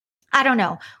I don't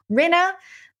know. Rinna,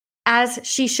 as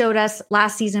she showed us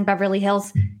last season, Beverly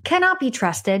Hills, cannot be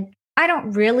trusted. I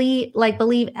don't really like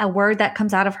believe a word that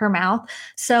comes out of her mouth.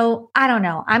 So I don't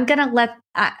know. I'm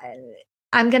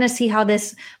going to see how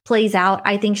this plays out.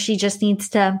 I think she just needs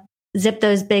to zip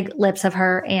those big lips of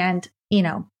her and,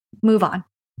 move on.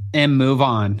 And move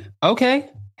on. Okay.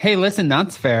 Hey, listen,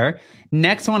 that's fair.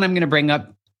 Next one I'm going to bring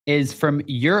up is from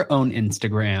your own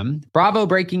Instagram. Bravo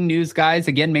breaking news, guys.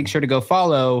 Again, make sure to go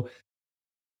follow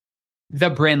the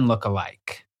Brynn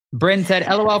lookalike. Brynn said,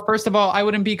 LOL, first of all, I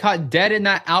wouldn't be caught dead in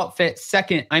that outfit.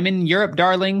 Second, I'm in Europe,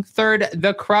 darling. Third,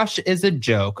 the crush is a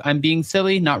joke. I'm being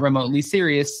silly, not remotely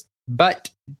serious, but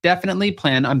definitely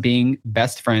plan on being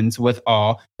best friends with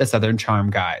all the Southern Charm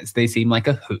guys. They seem like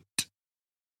a hoot.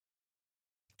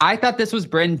 I thought this was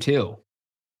Brynn too.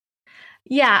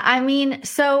 Yeah, I mean,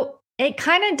 so it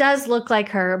kind of does look like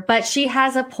her, but she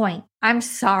has a point. I'm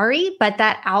sorry, but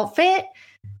that outfit,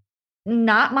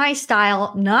 not my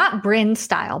style, not Brynn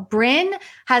style. Brynn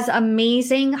has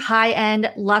amazing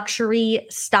high-end luxury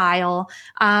style.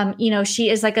 She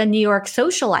is like a New York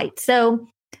socialite. So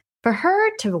for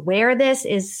her to wear this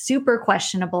is super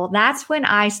questionable. That's when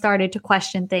I started to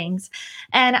question things.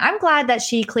 And I'm glad that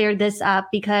she cleared this up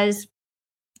because,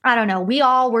 I don't know, we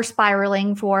all were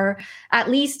spiraling for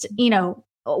at least,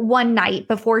 one night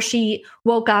before she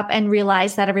woke up and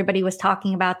realized that everybody was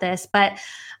talking about this. But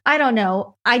I don't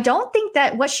know. I don't think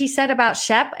that what she said about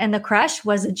Shep and the crush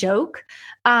was a joke.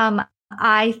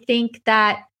 I think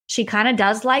that she kind of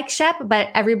does like Shep, but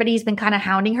everybody's been kind of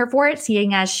hounding her for it,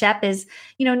 seeing as Shep is,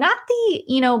 not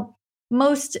the,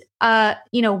 most,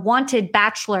 wanted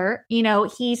bachelor.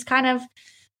 He's kind of,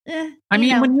 when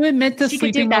you admit to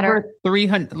sleeping over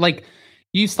 300, like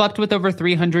you slept with over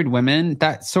 300 women,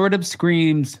 that sort of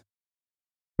screams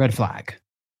red flag.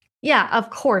 Yeah, of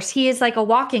course. He is like a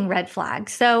walking red flag.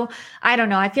 So I don't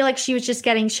know. I feel like she was just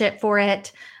getting shit for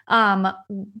it.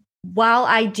 While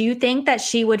I do think that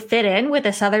she would fit in with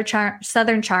a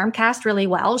Southern Charm cast really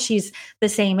well, she's the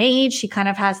same age. She kind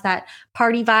of has that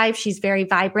party vibe. She's very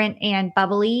vibrant and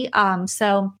bubbly.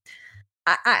 So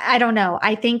I don't know.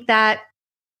 I think that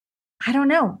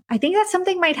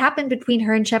something might happen between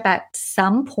her and Shep at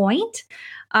some point.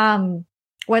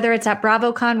 Whether it's at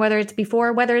BravoCon, whether it's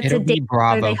before, whether it's It'll a date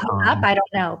where they hook up, I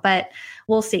don't know, but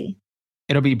we'll see.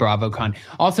 It'll be BravoCon.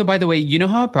 Also, by the way, you know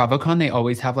how at BravoCon they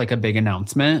always have like a big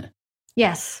announcement?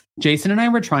 Yes. Jason and I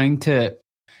were trying to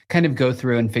kind of go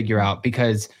through and figure out,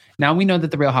 because now we know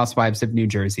that the Real Housewives of New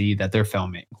Jersey, that they're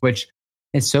filming, which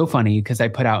is so funny because I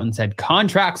put out and said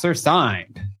contracts are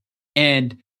signed.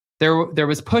 And there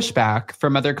was pushback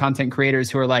from other content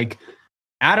creators who are like,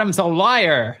 Adam's a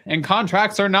liar and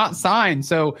contracts are not signed.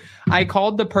 So I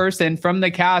called the person from the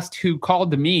cast who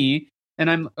called me,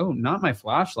 and not my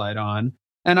flashlight on.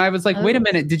 And I was like, wait a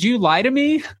minute, did you lie to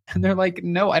me? And they're like,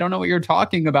 no, I don't know what you're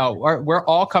talking about. We're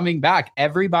all coming back.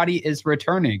 Everybody is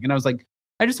returning. And I was like,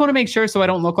 I just want to make sure so I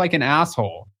don't look like an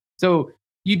asshole. So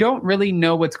you don't really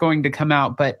know what's going to come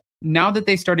out, but now that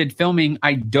they started filming,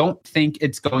 I don't think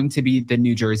it's going to be the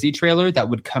New Jersey trailer that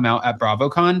would come out at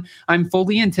BravoCon. I'm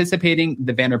fully anticipating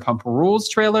the Vanderpump Rules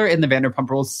trailer and the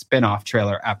Vanderpump Rules spinoff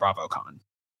trailer at BravoCon.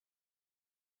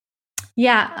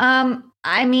 Yeah.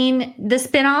 The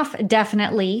spinoff,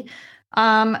 definitely.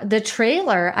 The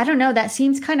trailer, I don't know, that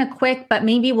seems kind of quick, but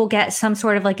maybe we'll get some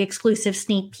sort of like exclusive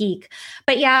sneak peek.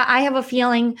 But yeah, I have a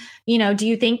feeling, do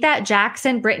you think that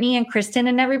Jackson, Brittany, and Kristen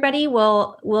and everybody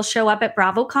will show up at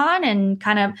BravoCon and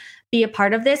kind of be a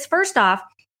part of this? First off,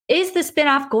 is the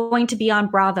spinoff going to be on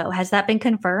Bravo? Has that been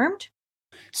confirmed?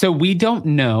 So we don't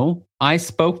know. I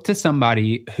spoke to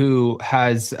somebody who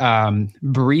has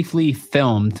briefly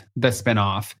filmed the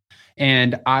spinoff,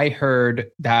 and I heard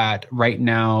that right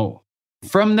now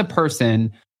from the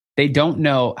person, they don't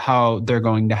know how they're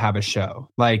going to have a show.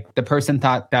 Like the person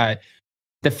thought that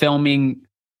the filming,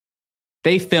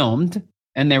 they filmed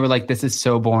and they were like, this is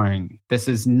so boring. This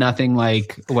is nothing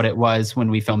like what it was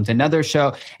when we filmed another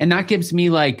show. And that gives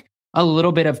me like a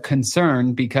little bit of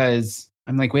concern, because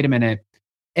I'm like, wait a minute.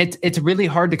 It's really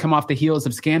hard to come off the heels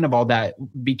of Scandal that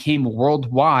became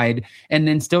worldwide and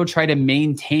then still try to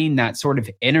maintain that sort of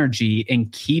energy and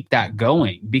keep that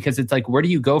going, because it's like, where do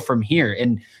you go from here?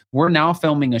 And we're now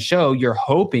filming a show. You're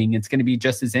hoping it's going to be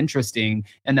just as interesting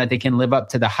and that they can live up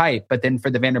to the hype. But then for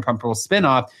the Vanderpump Rules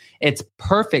spinoff, it's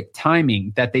perfect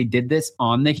timing that they did this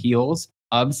on the heels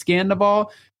of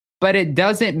Scandal. But it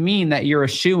doesn't mean that you're a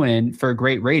shoo-in for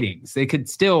great ratings. It could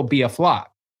still be a flop.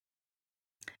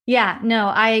 Yeah, no,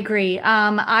 I agree.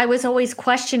 I was always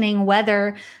questioning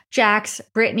whether Jax,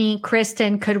 Brittany,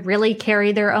 Kristen could really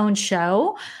carry their own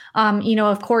show.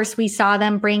 Of course, we saw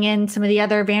them bring in some of the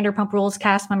other Vanderpump Rules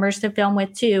cast members to film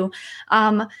with too.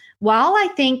 While I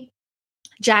think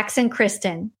Jax and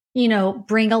Kristen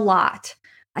bring a lot.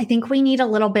 I think we need a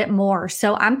little bit more.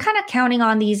 So I'm kind of counting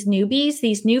on these newbies,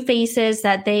 these new faces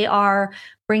that they are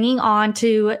bringing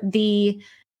onto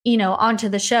onto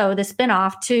the show, the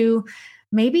spinoff, to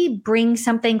maybe bring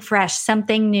something fresh,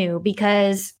 something new,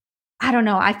 because I don't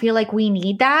know. I feel like we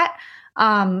need that.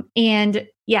 And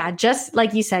yeah, just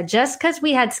like you said, just because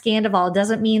we had Scandival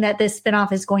doesn't mean that this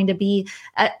spinoff is going to be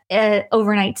a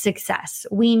overnight success.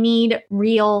 We need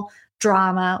real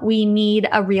drama. We need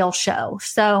a real show.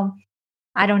 So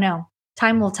I don't know.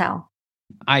 Time will tell.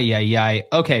 Ay.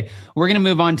 Okay, we're going to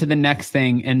move on to the next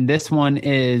thing. And this one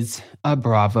is a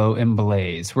Bravo and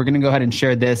Blaze. We're going to go ahead and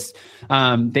share this.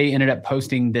 They ended up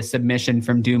posting this submission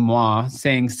from Dumois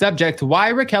saying, subject, why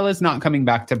Raquel is not coming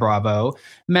back to Bravo.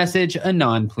 Message,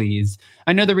 anon, please.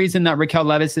 I know the reason that Raquel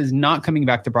Leviss is not coming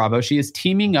back to Bravo. She is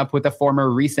teaming up with a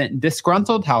former recent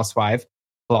disgruntled housewife.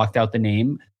 Blocked out the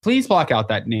name. Please block out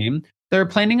that name. They're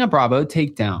planning a Bravo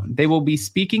takedown. They will be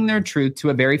speaking their truth to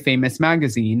a very famous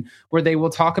magazine where they will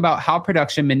talk about how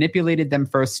production manipulated them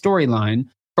for a storyline.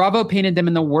 Bravo painted them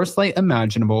in the worst light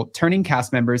imaginable, turning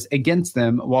cast members against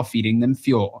them while feeding them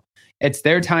fuel. It's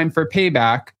their time for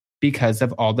payback because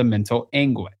of all the mental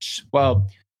anguish. Well,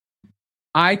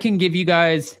 I can give you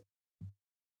guys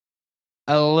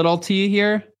a little tea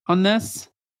here on this.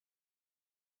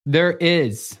 There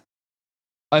is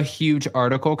a huge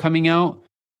article coming out.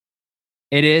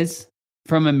 It is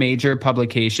from a major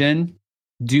publication.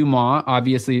 Dumois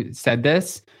obviously said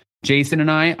this. Jason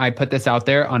and I put this out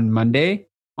there on Monday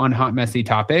on Hot Messy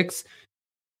Topics.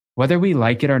 Whether we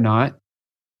like it or not,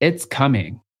 it's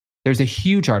coming. There's a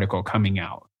huge article coming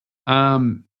out.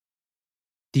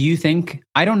 Do you think,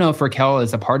 I don't know if Raquel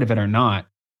is a part of it or not,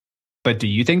 but do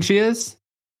you think she is?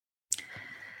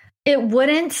 It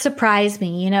wouldn't surprise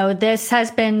me. This has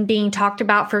been being talked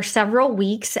about for several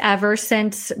weeks, ever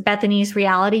since Bethany's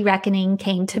reality reckoning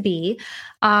came to be.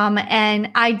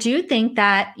 And I do think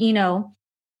that,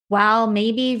 while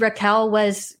maybe Raquel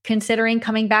was considering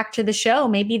coming back to the show,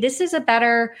 maybe this is a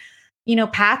better,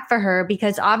 path for her,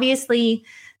 because obviously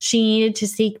she needed to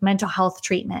seek mental health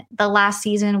treatment. The last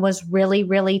season was really,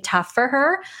 really tough for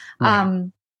her.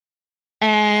 Right.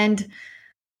 And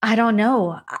I don't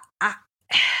know.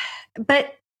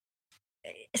 But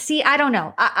see, I don't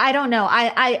know. I don't know.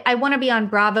 I want to be on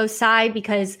Bravo's side,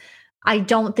 because I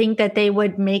don't think that they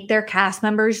would make their cast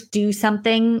members do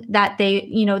something that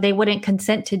they wouldn't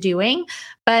consent to doing.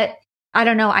 But I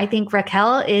don't know. I think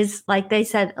Raquel is, like they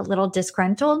said, a little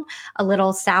disgruntled, a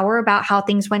little sour about how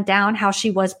things went down, how she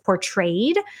was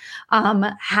portrayed,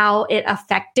 how it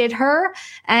affected her.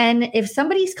 And if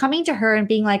somebody's coming to her and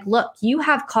being like, look, you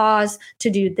have cause to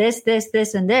do this,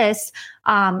 and this,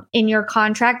 in your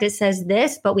contract, it says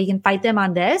this, but we can fight them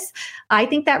on this. I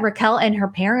think that Raquel and her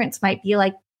parents might be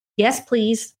like, yes,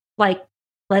 please. Like,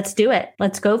 let's do it.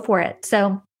 Let's go for it.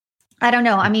 So I don't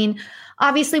know. I mean,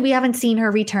 obviously we haven't seen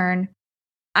her return.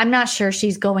 I'm not sure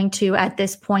she's going to at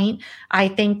this point. I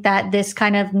think that this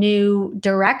kind of new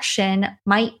direction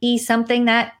might be something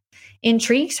that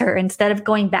intrigues her. Instead of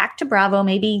going back to Bravo,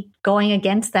 maybe going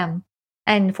against them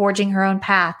and forging her own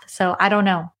path. So I don't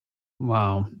know.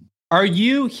 Wow. Are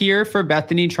you here for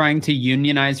Bethany trying to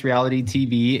unionize reality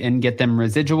TV and get them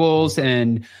residuals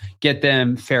and get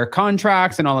them fair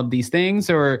contracts and all of these things?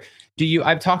 Or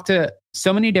I've talked to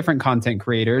so many different content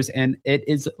creators, and it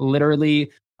is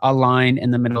literally a line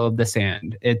in the middle of the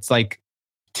sand. It's like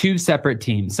two separate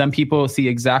teams. Some people see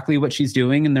exactly what she's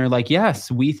doing and they're like,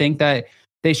 yes, we think that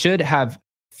they should have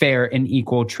fair and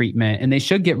equal treatment and they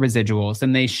should get residuals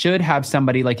and they should have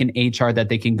somebody like an HR that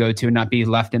they can go to and not be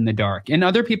left in the dark. And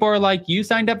other people are like, you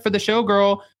signed up for the show,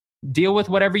 girl, deal with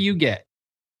whatever you get.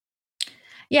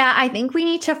 Yeah, I think we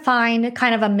need to find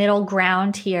kind of a middle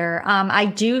ground here. I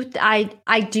do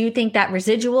think that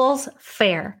residuals,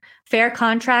 fair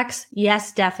contracts,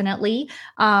 yes, definitely.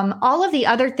 All of the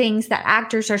other things that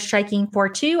actors are striking for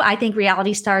too, I think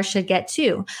reality stars should get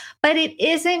too. But it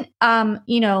isn't,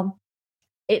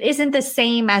 it isn't the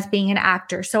same as being an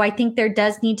actor. So I think there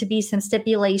does need to be some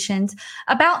stipulations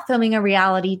about filming a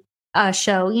reality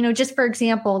show. Just for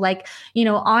example, like,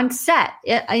 on set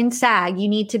in SAG, you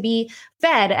need to be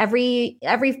fed every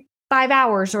 5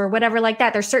 hours or whatever like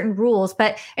that. There's certain rules,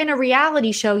 but in a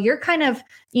reality show, you're kind of,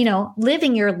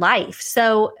 living your life.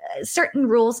 So certain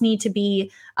rules need to be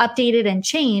updated and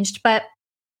changed. But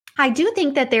I do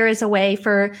think that there is a way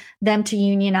for them to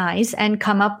unionize and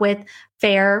come up with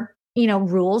fair,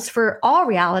 rules for all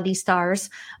reality stars.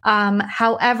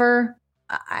 However,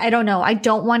 I don't know. I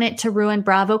don't want it to ruin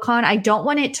BravoCon. I don't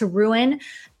want it to ruin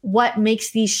what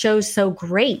makes these shows so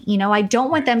great. You know, I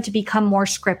don't want them to become more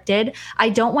scripted. I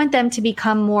don't want them to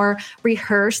become more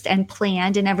rehearsed and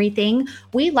planned and everything.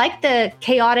 We like the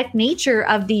chaotic nature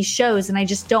of these shows, and I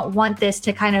just don't want this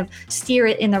to kind of steer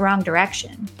it in the wrong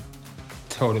direction.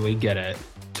 Totally get it.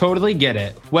 Totally get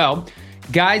it. Well,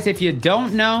 guys, if you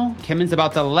don't know, Kim is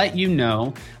about to let you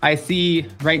know. I see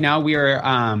right now we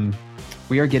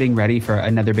are getting ready for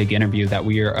another big interview that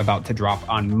we are about to drop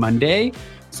on Monday.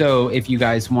 So if you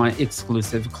guys want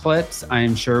exclusive clips,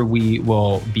 I'm sure we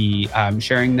will be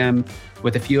sharing them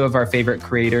with a few of our favorite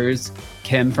creators.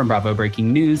 Kim from Bravo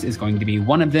Breaking News is going to be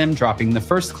one of them, dropping the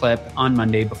first clip on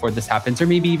Monday before this happens, or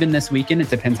maybe even this weekend. It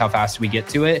depends how fast we get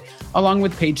to it, along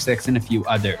with Page Six and a few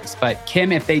others. But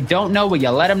Kim, if they don't know, will you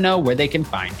let them know where they can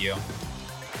find you?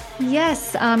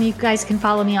 Yes, you guys can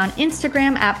follow me on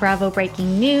Instagram at Bravo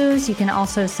Breaking News. You can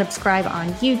also subscribe on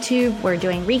YouTube. We're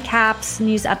doing recaps,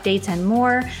 news updates, and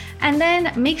more. And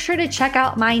then make sure to check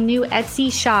out my new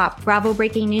Etsy shop, Bravo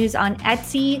Breaking News on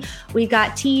Etsy. We've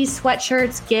got tees,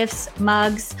 sweatshirts, gifts,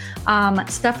 mugs,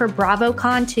 stuff for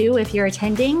BravoCon too if you're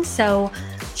attending. So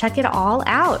check it all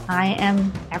out. I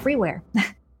am everywhere.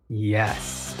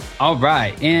 Yes. All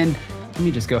right. And let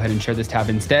me just go ahead and share this tab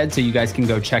instead so you guys can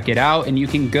go check it out. And you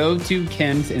can go to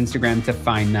Kim's Instagram to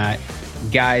find that.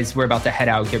 Guys, we're about to head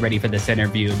out, get ready for this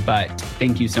interview. But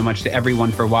thank you so much to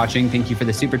everyone for watching. Thank you for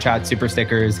the super chat, super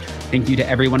stickers. Thank you to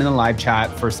everyone in the live chat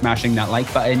for smashing that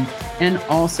like button, and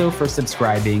also for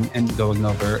subscribing and going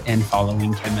over and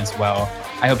following Kim as well.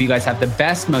 I hope you guys have the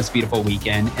best, most beautiful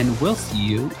weekend, and we'll see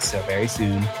you so very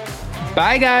soon.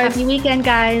 Bye, guys. Happy weekend,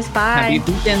 guys. Bye.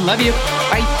 Happy weekend. Love you.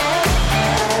 Bye.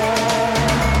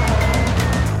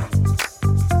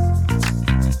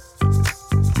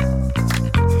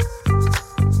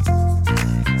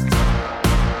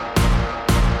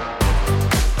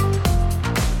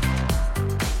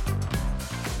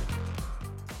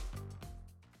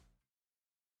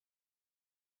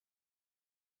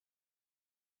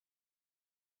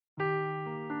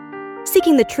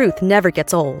 Seeking the truth never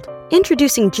gets old.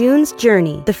 Introducing June's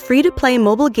Journey, the free-to-play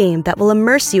mobile game that will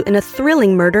immerse you in a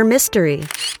thrilling murder mystery.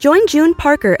 Join June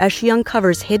Parker as she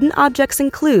uncovers hidden objects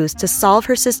and clues to solve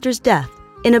her sister's death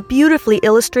in a beautifully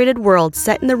illustrated world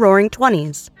set in the Roaring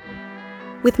 '20s.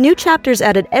 With new chapters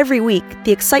added every week,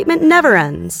 the excitement never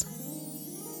ends.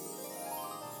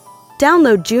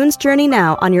 Download June's Journey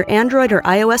now on your Android or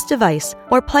iOS device,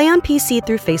 or play on PC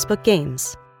through Facebook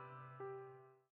Games.